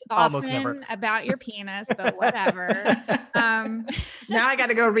think it's Almost never. often about your penis, but whatever. Um Now I got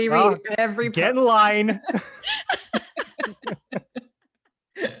to go reread Well, every get in post. line.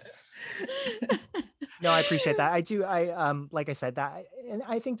 No, I appreciate that. I do. Like I said, that, and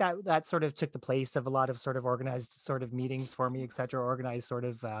I think that sort of took the place of a lot of sort of organized sort of meetings for me, et cetera, organized sort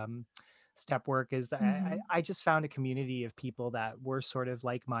of step work. Is that Mhm. I just found a community of people that were sort of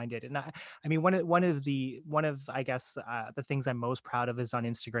like-minded, and I mean, one of I guess the things I'm most proud of is on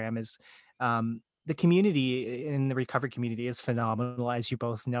Instagram is the community in the recovery community is phenomenal, as you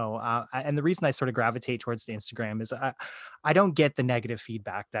both know. And the reason I sort of gravitate towards the Instagram is I don't get the negative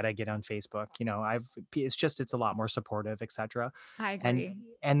feedback that I get on Facebook. It's a lot more supportive, etc. I And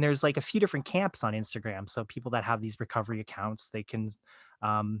agree. there's like a few different camps on Instagram. So people that have these recovery accounts, they can,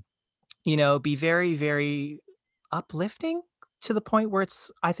 um, be very, very uplifting to the point where it's,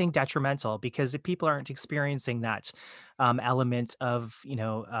 I think, detrimental because if people aren't experiencing that element of,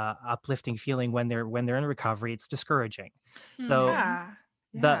 uplifting feeling when they're in recovery, it's discouraging. So Mhm. Yeah.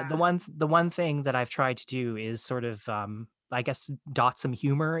 the Yeah. one thing that I've tried to do is sort of I guess dot some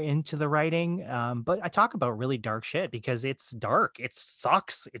humor into the writing. But I talk about really dark shit because it's dark. It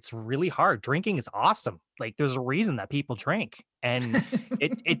sucks. It's really hard. Drinking is awesome. Like there's a reason that people drink and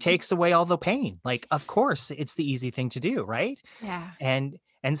it takes away all the pain. Like, of course, it's the easy thing to do, right? Yeah. And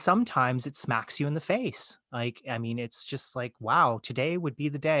sometimes it smacks you in the face. Like, I mean, it's just like, wow, today would be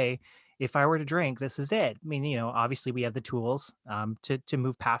the day if I were to drink, this is it. I mean, obviously we have the tools to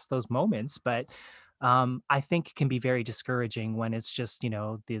move past those moments, but I think it can be very discouraging when it's just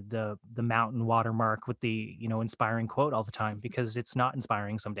the mountain watermark with the inspiring quote all the time because it's not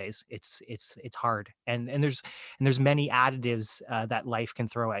inspiring some days. It's hard, and there's many additives that life can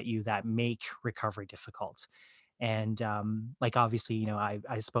throw at you that make recovery difficult. And like obviously, I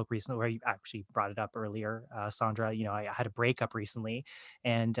spoke recently where you actually brought it up earlier, Sandra. I had a breakup recently,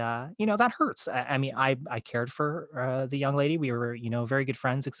 and that hurts. I mean, I cared for the young lady. We were very good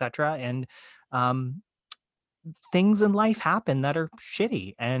friends, etc. And um, things in life happen that are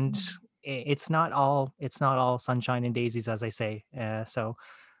shitty, and it's not all sunshine and daisies, as I say. So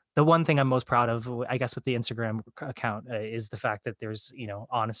the one thing I'm most proud of, I guess, with the Instagram account is the fact that there's,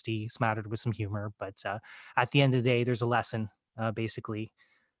 honesty smattered with some humor. But at the end of the day, there's a lesson, basically,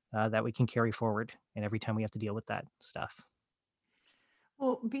 that we can carry forward. And every time we have to deal with that stuff.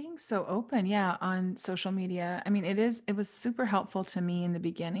 Well, being so open, yeah, on social media. I mean, it was super helpful to me in the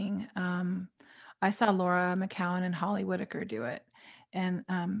beginning. I saw Laura McCowan and Holly Whitaker do it and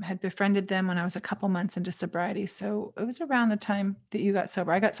had befriended them when I was a couple months into sobriety. So it was around the time that you got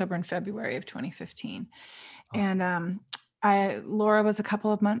sober. I got sober in February of 2015. And Awesome. Laura was a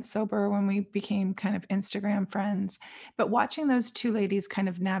couple of months sober when we became kind of Instagram friends. But watching those two ladies kind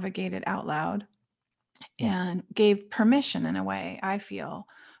of navigate it out loud Yeah. and gave permission in a way, I feel,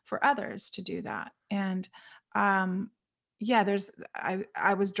 for others to do that. And, um, yeah,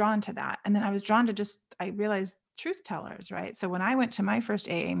 I was drawn to that. And then I was drawn to I realized truth tellers, right? So when I went to my first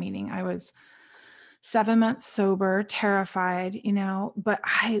AA meeting, I was 7 months sober, terrified, but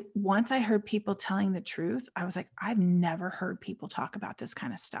once I heard people telling the truth, I was like, I've never heard people talk about this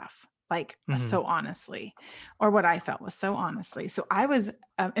kind of stuff, like Mhm. so honestly, or what I felt was so honestly. So I was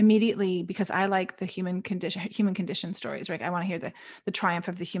immediately, because I like the human condition stories, right? I want to hear the triumph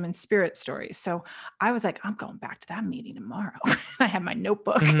of the human spirit stories. So I was like, I'm going back to that meeting tomorrow. I had my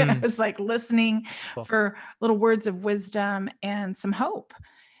notebook and I Mhm. was like listening Cool. for little words of wisdom and some hope.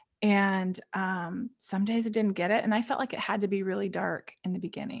 And some days it didn't get it. And I felt like it had to be really dark in the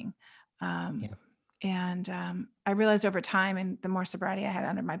beginning. Um, Yeah. and I realized over time, and the more sobriety I had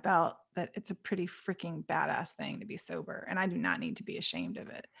under my belt, that it's a pretty freaking badass thing to be sober. And I do not need to be ashamed of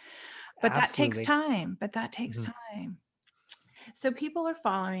it. But that takes Absolutely. time. But that takes Mhm. time. So people are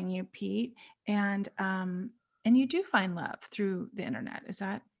following you, Pete, and you do find love through the internet. Is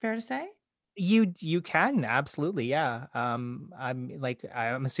that fair to say? You can absolutely, yeah.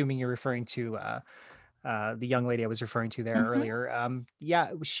 I'm assuming you're referring to the young lady I was referring to there Mm-hmm. earlier.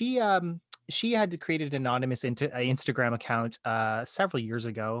 Yeah, she had created an anonymous Instagram account several years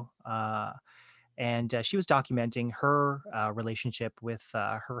ago, and she was documenting her relationship with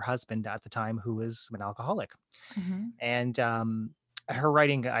her husband at the time, who was an alcoholic. Mm-hmm. And her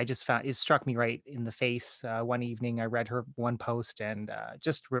writing, I just found, it struck me right in the face. One evening I read her one post and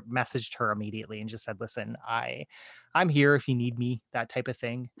just messaged her immediately and just said, listen, I'm here if you need me, that type of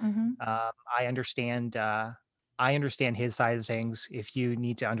thing. Mm-hmm. I understand, I understand his side of things. If you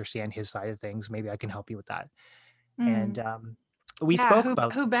need to understand his side of things, maybe I can help you with that. And Mm. we Yeah, spoke who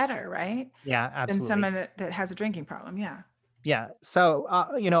about, who better, right? yeah, Than absolutely. someone that has a drinking problem. Yeah. Yeah. So,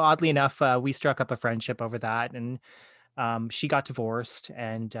 oddly enough, we struck up a friendship over that. And she got divorced,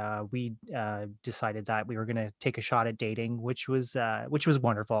 and we decided that we were going to take a shot at dating, which was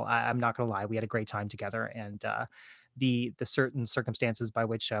wonderful. I'm not going to lie, we had a great time together, and the certain circumstances by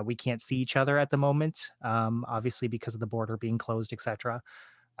which we can't see each other at the moment, obviously because of the border being closed, etc.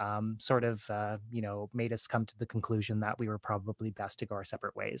 Sort of, made us come to the conclusion that we were probably best to go our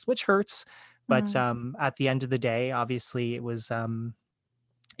separate ways, which hurts. But Mm. at the end of the day, obviously, it was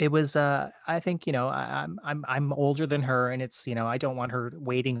I think, I'm older than her, and it's, I don't want her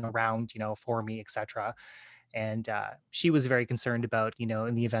waiting around, for me, etc. And she was very concerned about,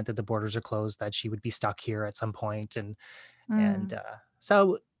 in the event that the borders are closed, that she would be stuck here at some point. And Mm.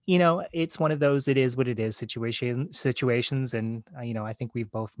 so, it's one of those, it is what it is situations. And I think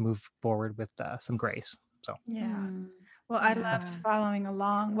we've both moved forward with some grace. So Yeah. Mm, Well, I loved yeah. following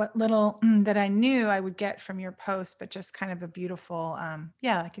along what little that I knew I would get from your post, but just kind of a beautiful,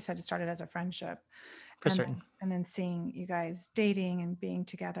 yeah, like you said, it started as a friendship. for certain. And then seeing you guys dating and being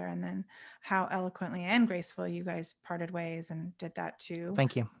together, and then how eloquently and graceful you guys parted ways and did that too.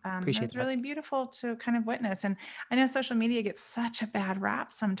 Thank you. That Appreciate was that. really beautiful to kind of witness. And I know social media gets such a bad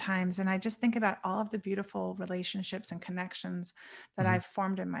rap sometimes, and I just think about all of the beautiful relationships and connections that Mhm. I've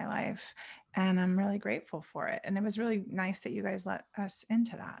formed in my life, and I'm really grateful for it. And it was really nice that you guys let us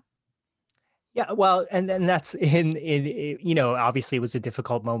into that. Yeah, well, and then that's obviously it was a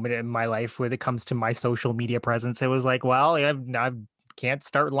difficult moment in my life when it comes to my social media presence. It was like, well, I can't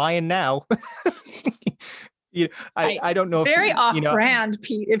start lying now. you Right. I don't know if Very off-brand,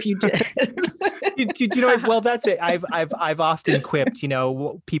 Pete, if you did. you know what? Well, that's it. I've often quipped,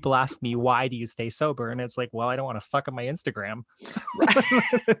 people ask me, why do you stay sober? And it's like, well, I don't want to fuck up my Instagram.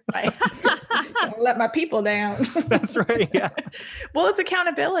 Right. Don't let my people down. That's right. Yeah. Well, it's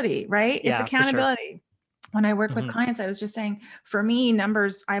accountability, right? It's Yeah, for sure. accountability. When I work with Mhm. clients, I was just saying, for me,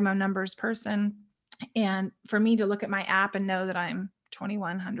 numbers, I'm a numbers person. And for me to look at my app and know that I'm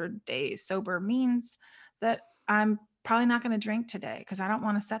 2,100 days sober means that I'm probably not going to drink today, because I don't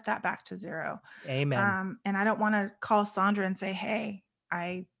want to set that back to zero. Amen. And I don't want to call Sandra and say, hey,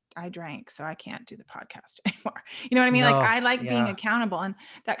 I drank, so I can't do the podcast anymore. You know what I mean? Like, No. I like being Yeah. accountable, and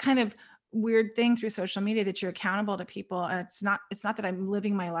that kind of weird thing through social media that you're accountable to people. It's not that I'm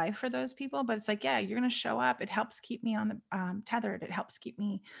living my life for those people, but it's like, yeah, you're going to show up. It helps keep me on the tethered. It helps keep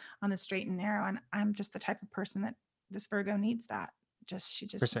me on the straight and narrow. And I'm just the type of person that this Virgo needs that. She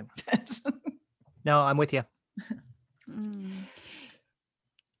For just certain. needs it. No, I'm with you. Mm.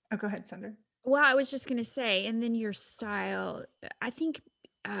 Oh, go ahead, Sandra. Well, I was just going to say, and then your style, I think,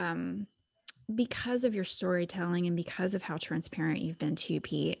 because of your storytelling and because of how transparent you've been to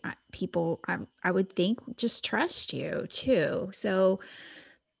Pete, people, I would think, just trust you too. So,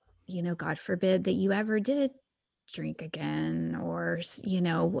 God forbid that you ever did drink again, or,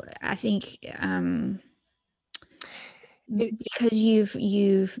 I think, It, because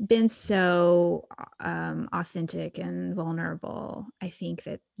you've been so authentic and vulnerable. I think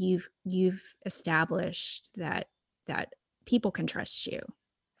that you've established that people can trust you.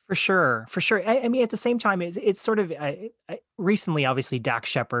 For sure, for sure. I mean, at the same time, it's sort of recently, obviously, Dax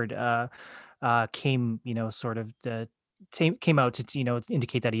Shepard came, sort of came out to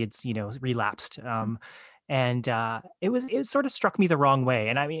indicate that he had relapsed. And it sort of struck me the wrong way.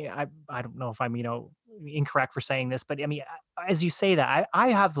 And I mean, I don't know if I'm incorrect for saying this, but I mean, as you say that, I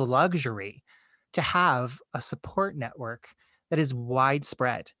have the luxury to have a support network that is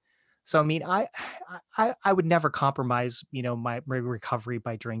widespread. So I mean, I would never compromise, my recovery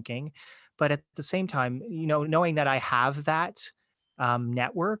by drinking, but at the same time, knowing that I have that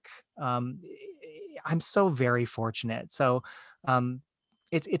network, I'm so very fortunate. So um,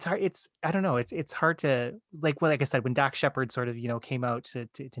 it's hard. I don't know. It's hard to like I said, when Dax Shepard sort of came out to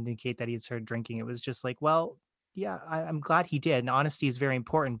indicate that he had started drinking, it was just like, well, yeah, I'm glad he did. And honesty is very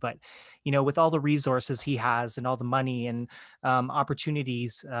important, but with all the resources he has and all the money and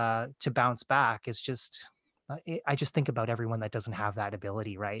opportunities to bounce back, it's just I just think about everyone that doesn't have that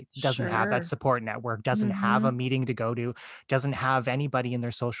ability, right? Doesn't have that Sure. support network, doesn't have a meeting to go to, doesn't have anybody in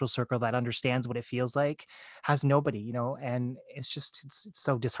their social circle that understands what it feels like, has nobody, and it's just it's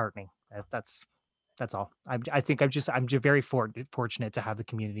so disheartening. That's all. I think I'm just very fortunate to have the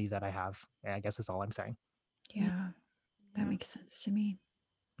community that I have. I guess that's all I'm saying. Yeah, that Yeah. makes sense to me.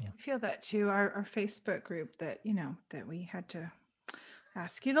 I feel that too. Our Facebook group that, that we had to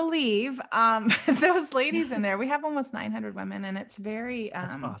ask you to leave. Those ladies in there, we have almost 900 women, and it's very,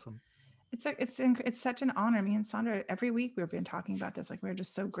 That's awesome. it's such an honor. Me and Sandra, every week we've been talking about this. Like, we're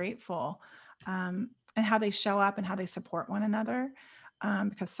just so grateful, and how they show up and how they support one another.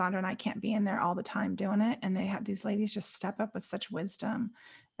 Because Sandra and I can't be in there all the time doing it. And they have these ladies just step up with such wisdom.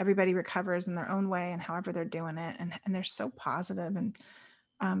 Everybody recovers in their own way and however they're doing it. And they're so positive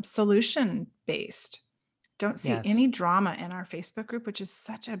and solution based. Don't see Yes. any drama in our Facebook group, which is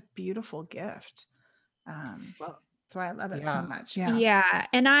such a beautiful gift. Well, That's why I love it yeah. so much. Yeah. Yeah,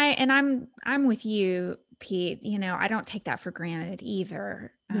 and I'm with you, Pete. I don't take that for granted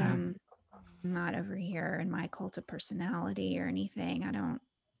either. Yeah. I'm not over here in my cult of personality or anything. I don't,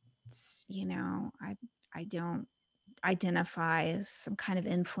 I don't identify as some kind of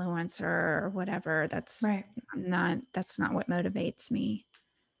influencer or whatever. That's Right. that's not what motivates me.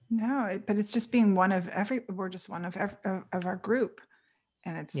 No, but it's just being one of we're just one of our group.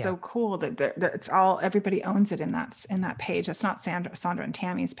 And it's Yeah. so cool that it's all, everybody owns it in that page. That's not Sandra and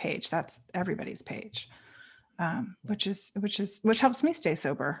Tammy's page. That's everybody's page. Which helps me stay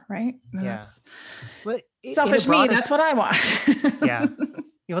sober. Right. And Yeah. that's Well, selfish me. That's what I want. Yeah.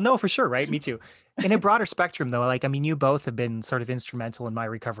 No, for sure. Right. Me too. In a broader spectrum though, like, I mean, you both have been sort of instrumental in my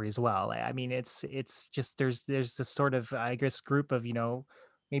recovery as well. I mean, it's just, there's this sort of, I guess, group of,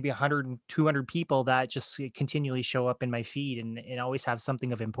 maybe 100 and 200 people that just continually show up in my feed and always have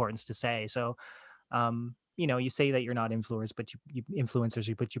something of importance to say. So, you say that you're not influencers, but you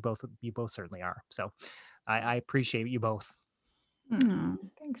influencers, but you both certainly are. So I appreciate you both. Oh,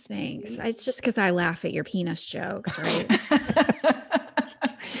 Thanks. thanks. Pete. It's just because I laugh at your penis jokes, right?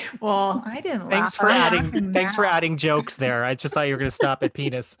 Well, I didn't Thanks laugh. for I'm adding, laughing thanks for now. adding jokes there. I just thought you were going to stop at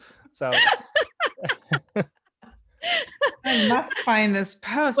penis. So I must find this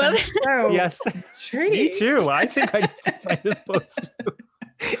post. Well, I'm so yes, me intrigued. too. I think I need to find this post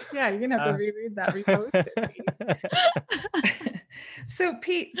too. Yeah, you're gonna have to reread that, repost it. Pete. So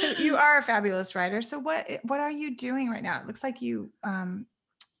Pete, so you are a fabulous writer. So what are you doing right now? It looks like you are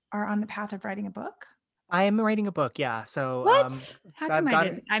on the path of writing a book. I am writing a book. Yeah. So what? How I've come got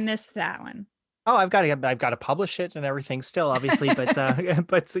I missed that one? Oh, I've got to publish it and everything still, obviously, but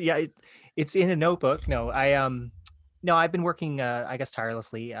but yeah, it's in a notebook. No, I've been working, I guess,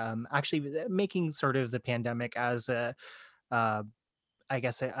 tirelessly, actually making sort of the pandemic as I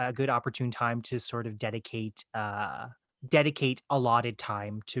guess, a good opportune time to sort of dedicate allotted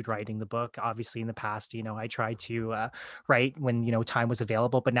time to writing the book. Obviously, in the past, I tried to write when time was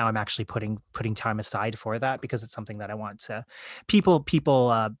available, but now I'm actually putting time aside for that because it's something that I want to. People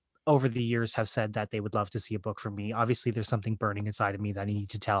over the years have said that they would love to see a book from me. Obviously, there's something burning inside of me that I need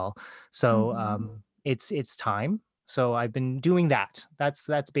to tell. So it's time. So I've been doing that. That's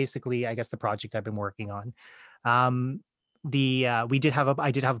basically, I guess, the project I've been working on. I did have a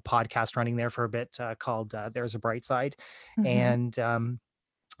podcast running there for a bit called There's a Bright Side, and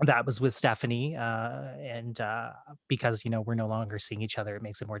that was with Stephanie, and because we're no longer seeing each other, it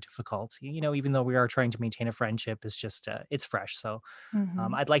makes it more difficult. Even though we are trying to maintain a friendship, it's just it's fresh. So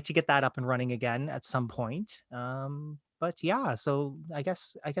I'd like to get that up and running again at some point. But yeah, so I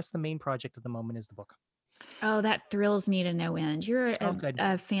guess the main project at the moment is the book. Oh, that thrills me to no end. You're Oh, good.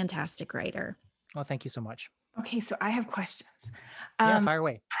 a fantastic writer. Well, thank you so much. Okay, so I have questions. Yeah, Um, fire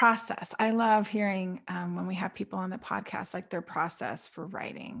away. Process. I love hearing when we have people on the podcast, like their process for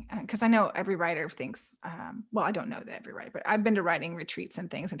writing. Because I know every writer thinks, well, I don't know that every writer, but I've been to writing retreats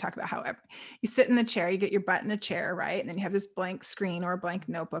and things and talk about how you sit in the chair, you get your butt in the chair, right? And then you have this blank screen or a blank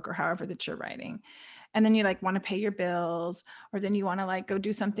notebook or however that you're writing. And then you like want to pay your bills, or then you want to like go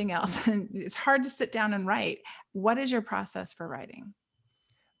do something else. And it's hard to sit down and write. What is your process for writing?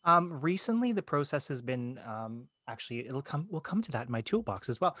 Recently, the process has been actually we'll come to that in my toolbox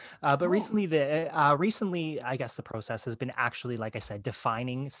as well. But Oh. recently, I guess the process has been actually, like I said,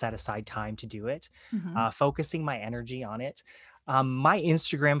 defining set aside time to do it, Mhm. focusing my energy on it. My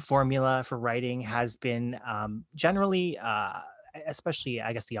Instagram formula for writing has been generally, especially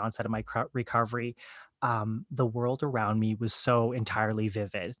I guess the onset of my recovery. The world around me was so entirely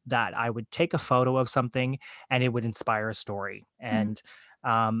vivid that I would take a photo of something and it would inspire a story. Mhm.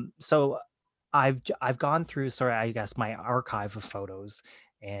 And so I've gone through sort of, I guess, my archive of photos,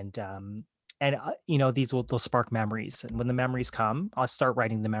 and they'll spark memories, and when the memories come, I'll start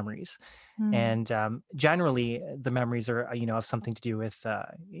writing the memories. Mm. And generally, the memories are have something to do with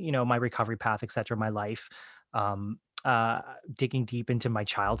my recovery path, etc., my life. Um, Digging deep into my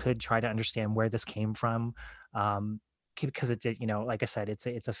childhood, try to understand where this came from. Because it did, like I said,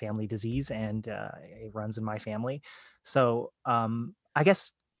 it's a family disease, and it runs in my family. So I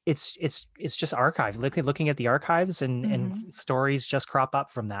guess it's just archive, looking at the archives, and Mhm. stories just crop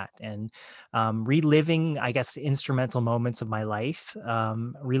up from that, and reliving, I guess, instrumental moments of my life,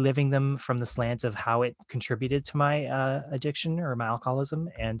 reliving them from the slant of how it contributed to my addiction or my alcoholism,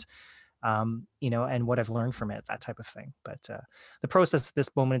 and and what I've learned from it, that type of thing. But the process at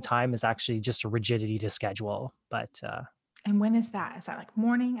this moment in time is actually just a rigidity to schedule. But And when is that? Is that like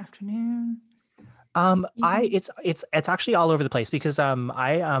morning, afternoon, I evening? it's actually all over the place because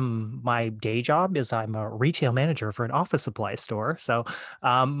my day job is I'm a retail manager for an office supply store. So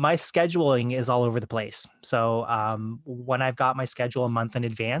my scheduling is all over the place. So when I've got my schedule a month in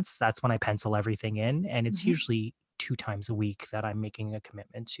advance, that's when I pencil everything in, and it's Mhm. usually 2 times a week that I'm making a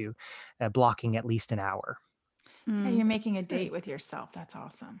commitment to blocking at least an hour. Yeah, you're That's making a date good. with yourself. That's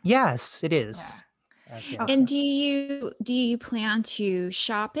awesome. Yes, it Yeah. is. Yes, Oh, yes. And do you plan to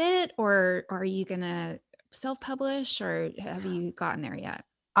shop it, or are you gonna self-publish, or have you gotten there yet?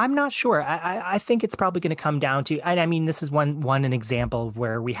 I'm not sure. I think it's probably going to come down to, and I mean, this is an example of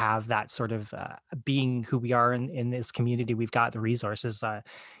where we have that sort of being who we are in this community. We've got the resources.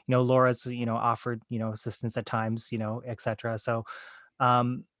 Laura's offered assistance at times, etc. So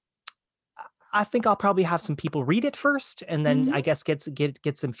um, I think I'll probably have some people read it first, and then I Mhm. guess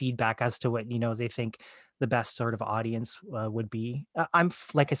get some feedback as to what they think the best sort of audience would be.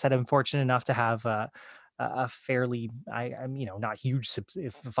 Like I said, I'm fortunate enough to have a fairly I'm not huge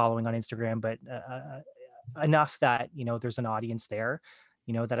if following on Instagram, but enough that there's an audience there.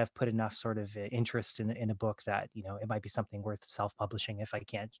 That I've put enough sort of interest in a book that it might be something worth self-publishing if I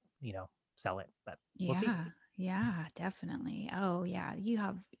can't sell it, but we'll see. Yeah, yeah, definitely. Oh, yeah, you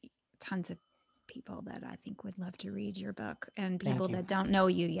have tons of people that I think would love to read your book, and Thank people you. that don't know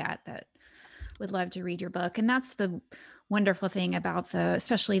you yet that would love to read your book. And that's the wonderful thing about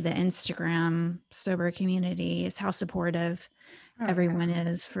especially the Instagram sober community, is how supportive Oh, yeah. everyone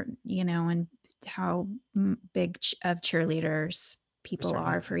is and how big of cheerleaders people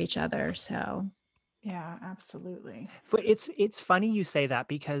Certainly. are for each other. So Yeah, absolutely. But it's funny you say that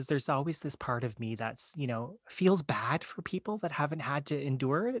because there's always this part of me that's, feels bad for people that haven't had to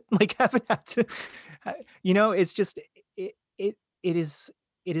endure it, like haven't had to, it's just it is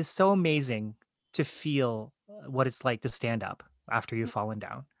it is so amazing to feel what it's like to stand up after you've fallen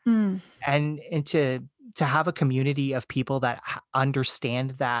down, mm, and to have a community of people that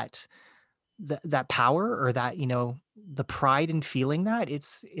understand that power, or that the pride in feeling that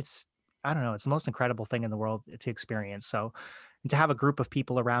it's I don't know, it's the most incredible thing in the world to experience. So, and to have a group of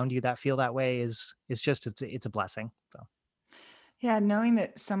people around you that feel that way is just it's a blessing. So Yeah, knowing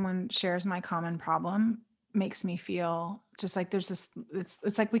that someone shares my common problem makes me feel just like there's this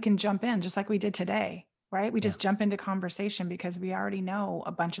it's like we can jump in just like we did today, right? We yeah, just jump into conversation because we already know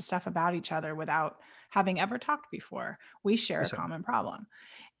a bunch of stuff about each other without having ever talked before. We share a yes, sir. common problem.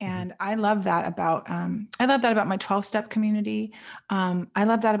 Mhm. And I love that about my 12-step community. I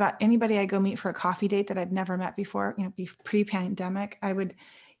love that about anybody I go meet for a coffee date that I've never met before. Pre-pandemic, I would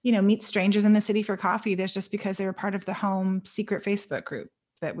meet strangers in the city for coffee. There's just because they were part of the home secret Facebook group.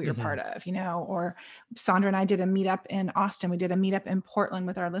 that we were Mhm. part of, or Sandra and I did a meetup in Austin. We did a meetup in Portland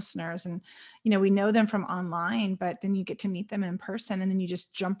with our listeners, and, we know them from online, but then you get to meet them in person, and then you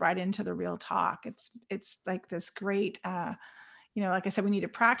just jump right into the real talk. It's like this great, like I said, we need to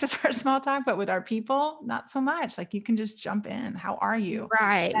practice our small talk, but with our people, not so much. Like you can just jump in. How are you?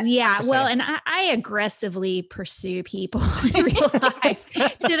 Right. That's Yeah. Well, Percent. and I aggressively pursue people in real life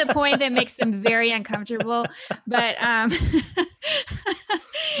to the point that makes them very uncomfortable. But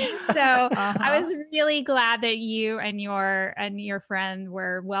so I Uh-huh. was really glad that you and your friend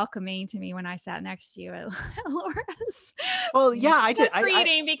were welcoming to me when I sat next to you at Laura's Well, yeah, I did.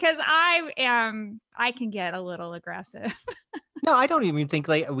 reading, because I can get a little aggressive. No, I don't even think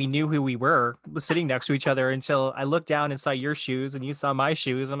like we knew who we were sitting next to each other until I looked down and saw your shoes and you saw my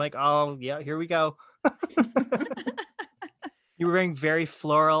shoes. I'm like, oh yeah, here we go. You were wearing very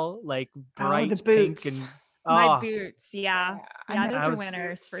floral, like Oh, the bright pink, boots. and My oh, boots. Yeah. I Yeah. met Those I are those was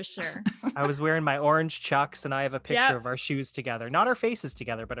winners for boots. sure. I was wearing my orange chucks, and I have a picture Yep. of our shoes together, not our faces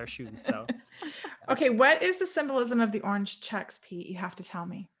together, but our shoes. So, Okay, what is the symbolism of the orange checks, Pete? You have to tell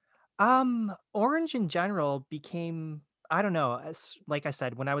me. orange in general became, I don't know, like I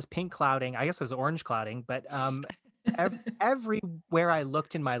said, when I was pink clouding, I guess I was orange clouding, but everywhere I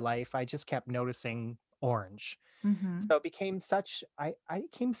looked in my life, I just kept noticing orange. Mm-hmm. So it became I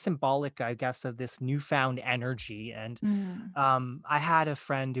became symbolic, I guess, of this newfound energy. And Mm. I had a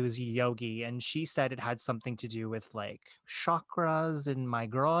friend who was a yogi, and she said it had something to do with like chakras in my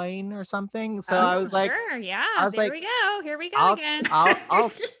groin or something. So Oh, Sure. I Yeah. was There like, we go. Here we go I'll, again.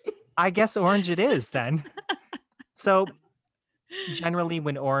 I'll, I guess orange it is then. So generally,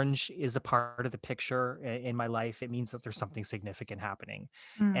 when orange is a part of the picture in my life, it means that there's something significant happening.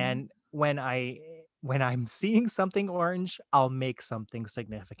 Mm. And when I'm seeing something orange, I'll make something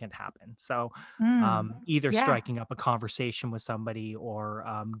significant happen. So Mm. either Yeah. striking up a conversation with somebody, or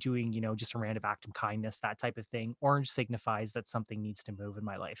doing, just a random act of kindness, that type of thing. Orange signifies that something needs to move in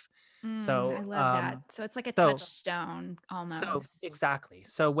my life. I So love that. So it's like a so touchstone so almost. exactly.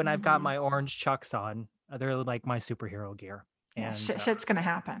 So when I've got Mhm. my orange chucks on, they're like my superhero gear. Yeah, And shit's gonna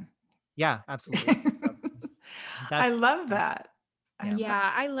happen. yeah, absolutely. So I that's love that's that. I yeah. love.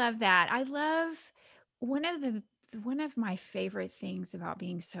 Yeah, I love that. I love one of the one of my favorite things about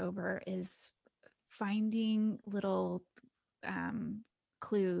being sober is finding little um,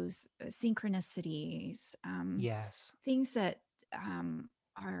 clues, synchronicities, Yes. things that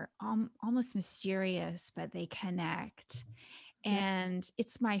are almost mysterious, but they connect. Yeah. And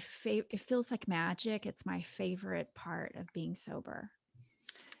it's my favorite. It feels like magic. It's my favorite part of being sober.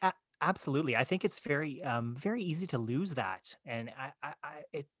 Absolutely. I think it's very easy to lose that. And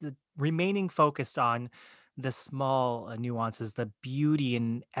the remaining focused on the small nuances, the beauty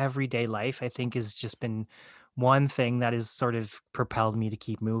in everyday life, I think has just been one thing that has sort of propelled me to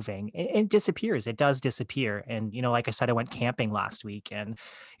keep moving. It disappears. It does disappear. And, like I said, I went camping last week, and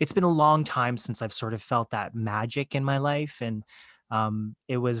it's been a long time since I've sort of felt that magic in my life. And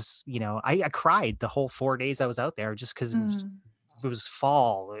it was, I cried the whole 4 days I was out there, just because Mm. it was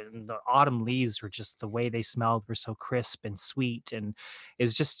fall, and the autumn leaves were just, the way they smelled were so crisp and sweet. And it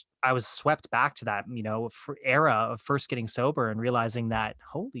was just, I was swept back to that, era of first getting sober and realizing that,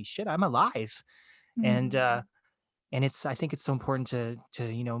 holy shit, I'm alive. And Mm. I think it's so important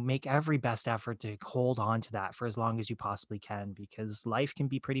to make every best effort to hold on to that for as long as you possibly can, because life can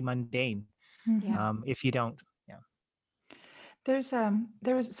be pretty mundane Yeah. Mhm. if you don't. Yeah. There was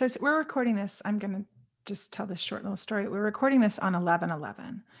so we're recording this. I'm gonna just tell this short little story. We're recording this on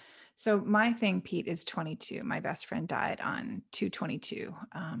 11/11. So my thing, Pete, is 22. My best friend died on 2/22,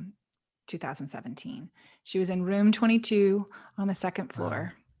 2017. She was in room 22 on the second Wow.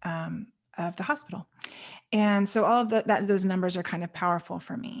 floor of the hospital. And so all of those numbers are kind of powerful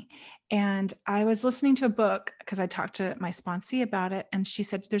for me. And I was listening to a book because I talked to my sponsee about it. And she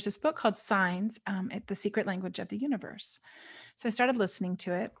said, there's this book called Signs, The Secret Language of the Universe. So I started listening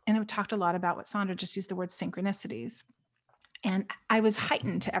to it, and it talked a lot about what Sandra just used, the word synchronicities. And I was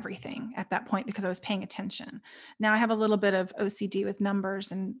heightened to everything at that point because I was paying attention. Now I have a little bit of OCD with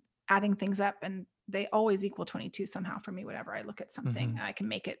numbers and adding things up, and they always equal 22 somehow for me. Whenever I look at something, Mhm. I can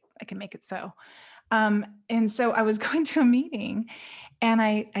make it so. And so I was going to a meeting, and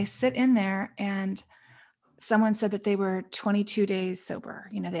I sit in there, and someone said that they were 22 days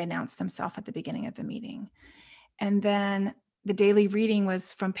sober. They announced themselves at the beginning of the meeting. And then the daily reading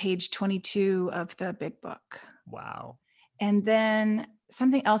was from page 22 of the big book. Wow. And then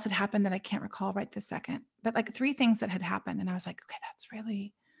something else had happened that I can't recall right this second, but like 3 things that had happened. And I was like,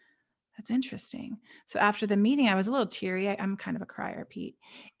 okay, that's interesting. So after the meeting, I was a little teary. I'm kind of a crier, Pete.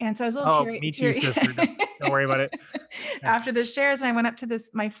 And so I was a little Oh, teary. me too, sister. Don't worry about it. after the shares. And I went up to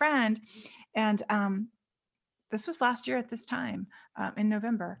my friend, and this was last year at this time, in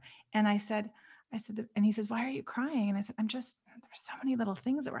November. And I said, and he says, "Why are you crying?" And I said, there's so many little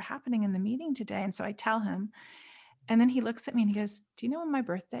things that were happening in the meeting today. And so I tell him, and then he looks at me and he goes, "Do you know when my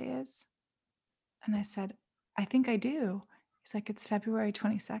birthday is?" And I said, "I think I do." He's like, "It's February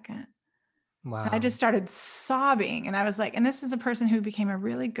 22nd. Wow. And I just started sobbing. And I was like, and this is a person who became a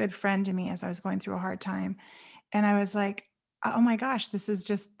really good friend to me as I was going through a hard time. And I was like, oh my gosh, this is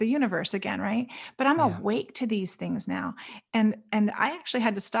just the universe again, right? But I'm awake to these things now. And I actually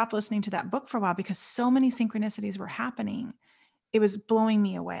had to stop listening to that book for a while because so many synchronicities were happening. It was blowing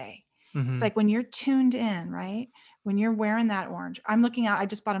me away. It's like when you're tuned in, right? When you're wearing that orange, I'm looking out. I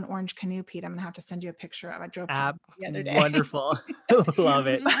just bought an orange canoe, Pete. I'm gonna have to send you a picture of. I drove past it the other day. Wonderful. Love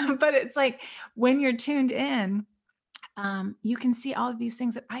it. But it's like when you're tuned in, you can see all of these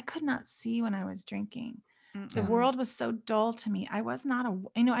things that I could not see when I was drinking. The world was so dull to me. I was not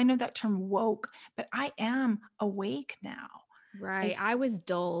I know that term woke, but I am awake now. Right. I was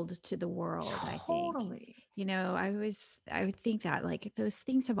dulled to the world, I think. Totally. I would think that like if those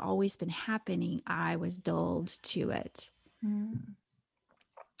things have always been happening, I was dulled to it.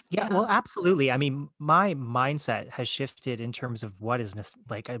 Yeah, well, absolutely. I mean, my mindset has shifted in terms of what is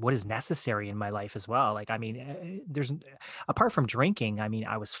what is necessary in my life as well. Like, I mean, there's apart from drinking, I mean,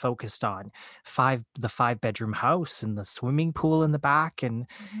 I was focused on the 5-bedroom house and the swimming pool in the back, and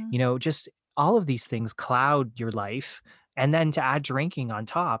just all of these things cloud your life. And then to add drinking on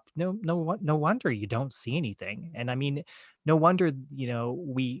top, no wonder you don't see anything. And I mean, no wonder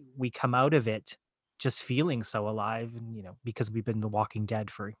we come out of it just feeling so alive, and because we've been The Walking Dead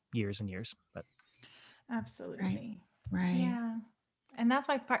for years and years. But absolutely, right. Yeah, and that's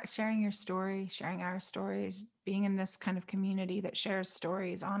why sharing your story, sharing our stories, being in this kind of community that shares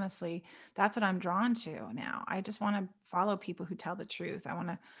stories. Honestly, that's what I'm drawn to now. I just want to follow people who tell the truth. I want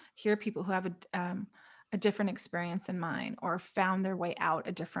to hear people who have a different experience than mine, or found their way out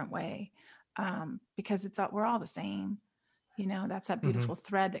a different way, because we're all the same. That's that beautiful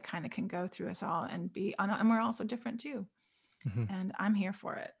thread that kind of can go through us all and we're also different too. And I'm here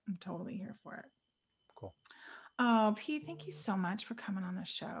for it. I'm totally here for it. Cool. Oh, Pete, thank you so much for coming on the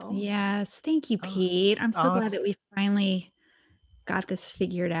show. Yes. Thank you, Pete. I'm so glad that we finally got this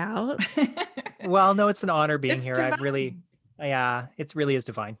figured out. Well, no, it's an honor being It's here. divine. It really is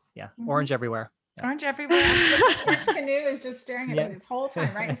divine. Yeah. Orange everywhere. Yeah. Orange everywhere. The orange canoe is just staring at me this whole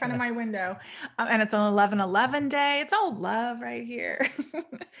time, right in front of my window. And it's an 11/11 day. It's all love right here.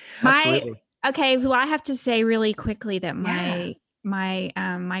 Absolutely. Okay. Well, I have to say really quickly that my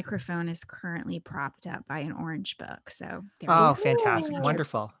microphone is currently propped up by an orange book. So fantastic.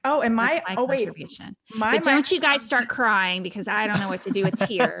 Wonderful. Oh, and my contribution. But don't you guys start crying, because I don't know what to do with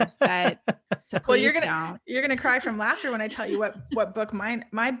tears. But so please don't. You're gonna cry from laughter when I tell you what book my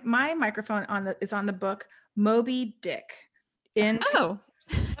microphone is on the book Moby Dick. There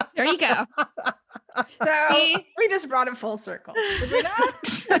you go. So we just brought it full circle. Did we not?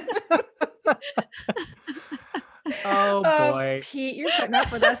 Oh boy, Pete, you're putting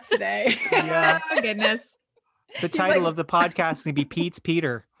up with us today. Yeah. Oh goodness. The title of the podcast is gonna be Pete's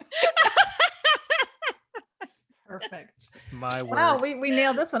Peter. Perfect. My word. Wow, we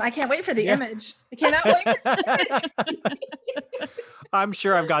nailed this one. I can't wait for the image. I cannot wait for the image. I'm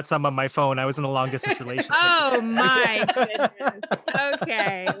sure I've got some on my phone. I was in a long distance relationship. Oh my goodness.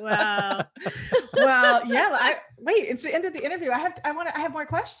 Okay. Well, yeah. Wait, it's the end of the interview. I have more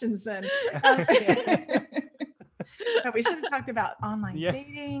questions then. We should have talked about online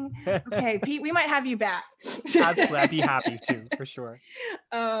dating. Okay, Pete, we might have you back. Absolutely, I'd be happy to, for sure.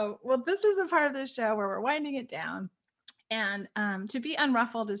 Well, this is the part of the show where we're winding it down. And to be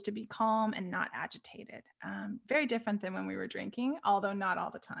unruffled is to be calm and not agitated. Very different than when we were drinking, although not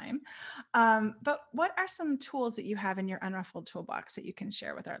all the time. But what are some tools that you have in your unruffled toolbox that you can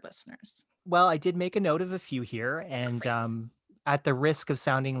share with our listeners? Well, I did make a note of a few here, and at the risk of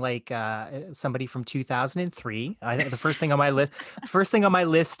sounding like somebody from 2003, I think the first thing on my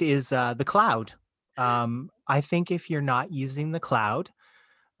list is the cloud. I think if you're not using the cloud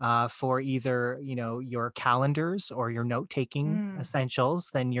for either your calendars or your note-taking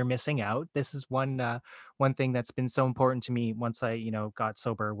essentials, then you're missing out. This is one thing that's been so important to me once I got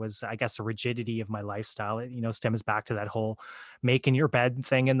sober, was I guess the rigidity of my lifestyle. It stems back to that whole making your bed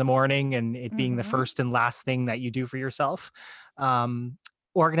thing in the morning, and it being the first and last thing that you do for yourself.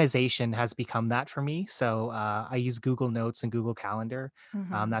 organization has become that for me. So I use Google Notes and Google Calendar.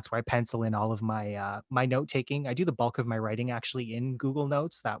 That's where I pencil in all of my my note taking. I do the bulk of my writing actually in Google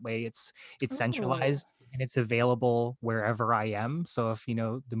Notes. That way it's Ooh. centralized and it's available wherever I am. So if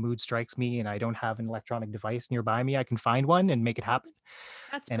the mood strikes me and I don't have an electronic device nearby me, I can find one and make it happen.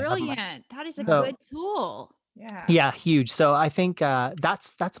 That's And have my- brilliant. That is a So- good tool. Yeah, huge. So I think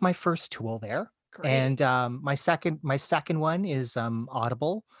that's my first tool there. Great. And my second one is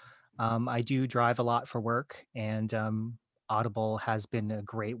Audible. I do drive a lot for work, and Audible has been a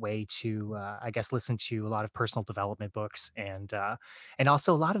great way to, I guess, listen to a lot of personal development books, and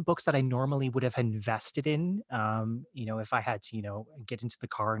also a lot of books that I normally would have invested in. If I had to, get into the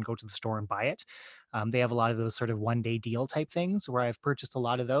car and go to the store and buy it. They have a lot of those sort of one-day deal type things where I've purchased a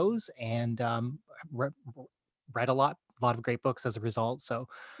lot of those and read a lot of great books as a result. So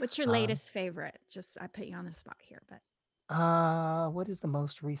What's your latest favorite? Just I put you on the spot here, but what is the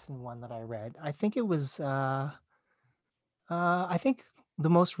most recent one that I read? I think it was I think the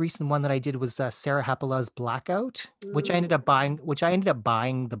most recent one that I did was Sarah Hapala's Blackout, which I ended up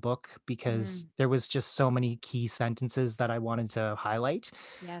buying the book because there was just so many key sentences that I wanted to highlight.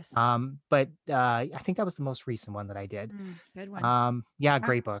 yes. But I think that was the most recent one that I did. Good one. Yeah,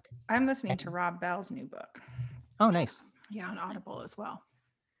 great book. I'm listening to Rob Bell's new book. Oh, nice. Yeah, on Audible as well.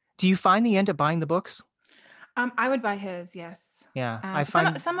 Do you find that you end up buying the books? I would buy his, yes. Yeah, I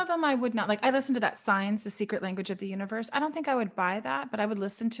find some of them I would not. Like I listened to that Signs, the Secret Language of the Universe. I don't think I would buy that, but I would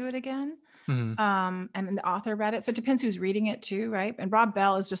listen to it again. Mhm. And then the author read it. So it depends who's reading it too, right? And Rob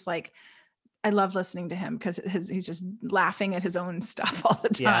Bell is just like, I love listening to him because he's just laughing at his own stuff all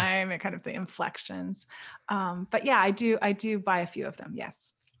the Yeah. time and kind of the inflections. But yeah, I do buy a few of them.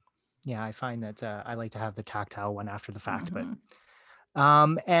 Yes. Yeah, I find that I like to have the tactile one after the fact. Mhm.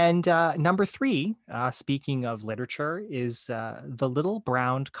 And number 3, speaking of literature, is the Little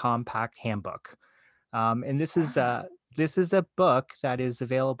Brown Compact Handbook. And this is a book that is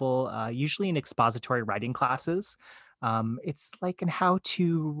available usually in expository writing classes. It's like an how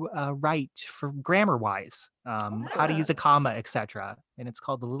to write for grammar wise, how to use a comma, etc. And it's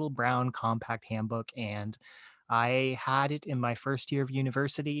called the Little Brown Compact Handbook. And I had it in my first year of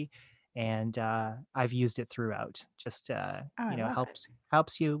university, and I've used it throughout. Just I love it.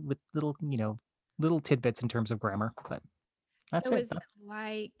 helps you with little tidbits in terms of grammar. But that's so it. is it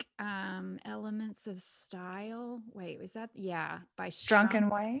like Elements of Style? Wait, was that by Drunk and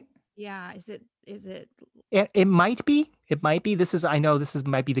Strunk? White. Yeah, is it It might be. It might be. I know this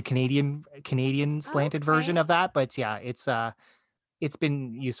might be the Canadian slanted version Okay. of that, but yeah, it's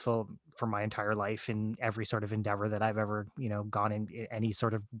been useful for my entire life in every sort of endeavor that I've ever, gone in any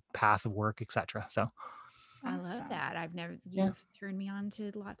sort of path of work, etc. So I love Awesome. that. Yeah. You've turned me on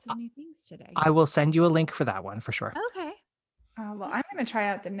to lots of new things today. I will send you a link for that one for sure. Okay. Well, I'm going to try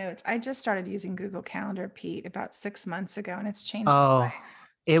out the notes. I just started using Google Calendar, Pete, about 6 months ago, and it's changed my Oh, life.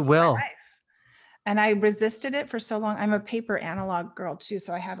 it Changed my will. life. And I resisted it for so long. I'm a paper analog girl too,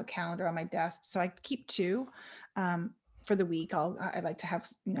 so I have a calendar on my desk. So I keep 2 for the week. I like to have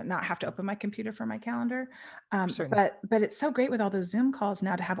not have to open my computer for my calendar. Certainly. But it's so great with all those Zoom calls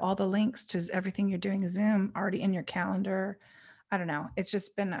now to have all the links to everything you're doing Zoom already in your calendar. I don't know. It's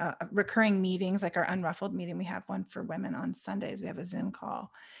just been a recurring meetings, like our Unruffled meeting. We have one for women on Sundays. We have a Zoom call,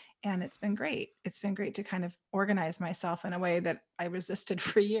 and it's been great. It's been great to kind of organize myself in a way that I resisted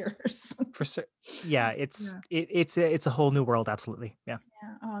for years. For sure. Yeah, it's a whole new world. Absolutely. Yeah.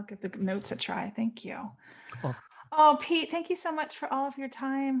 Yeah, I'll give the notes a try. Thank you. Cool. Oh, Pete, thank you so much for all of your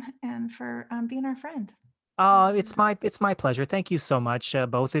time and for being our friend. It's my pleasure. Thank you so much,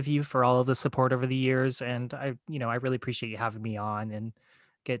 both of you, for all of the support over the years, and I really appreciate you having me on and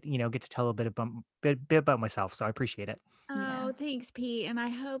get to tell a bit about myself. So I appreciate it. Yeah. Oh, thanks, Pete. And I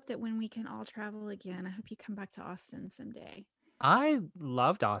hope that when we can all travel again, I hope you come back to Austin someday. I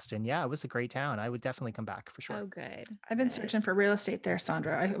loved Austin. Yeah, it was a great town. I would definitely come back for Oh, sure. good. I've been good. searching for real estate there,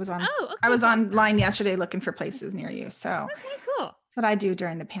 Sandra. I was on Oh, okay. I was cool. online yesterday looking for places near you. So Okay, cool. what I do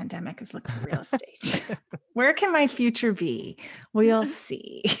during the pandemic is look for real estate. Where can my future be? We'll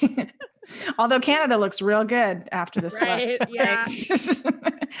see. Although Canada looks real good after this Right, election.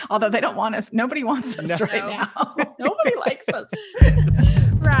 right? Although they don't want us. Nobody wants us No. right now. Nobody likes us.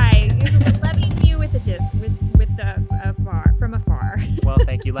 Right. It's loving you with from afar. Well,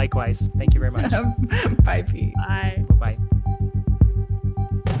 thank you. Likewise. Thank you very much. Bye, Pete. Bye. Bye.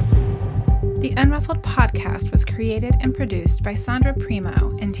 The Unruffled podcast was created and produced by Sandra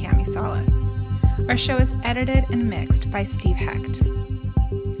Primo and Tammy Solis. Our show is edited and mixed by Steve Hecht.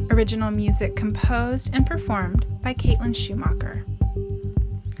 Original music composed and performed by Caitlin Schumacher.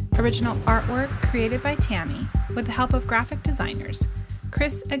 Original artwork created by Tammy with the help of graphic designers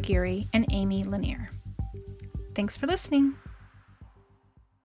Chris Aguirre and Amy Lanier. Thanks for listening.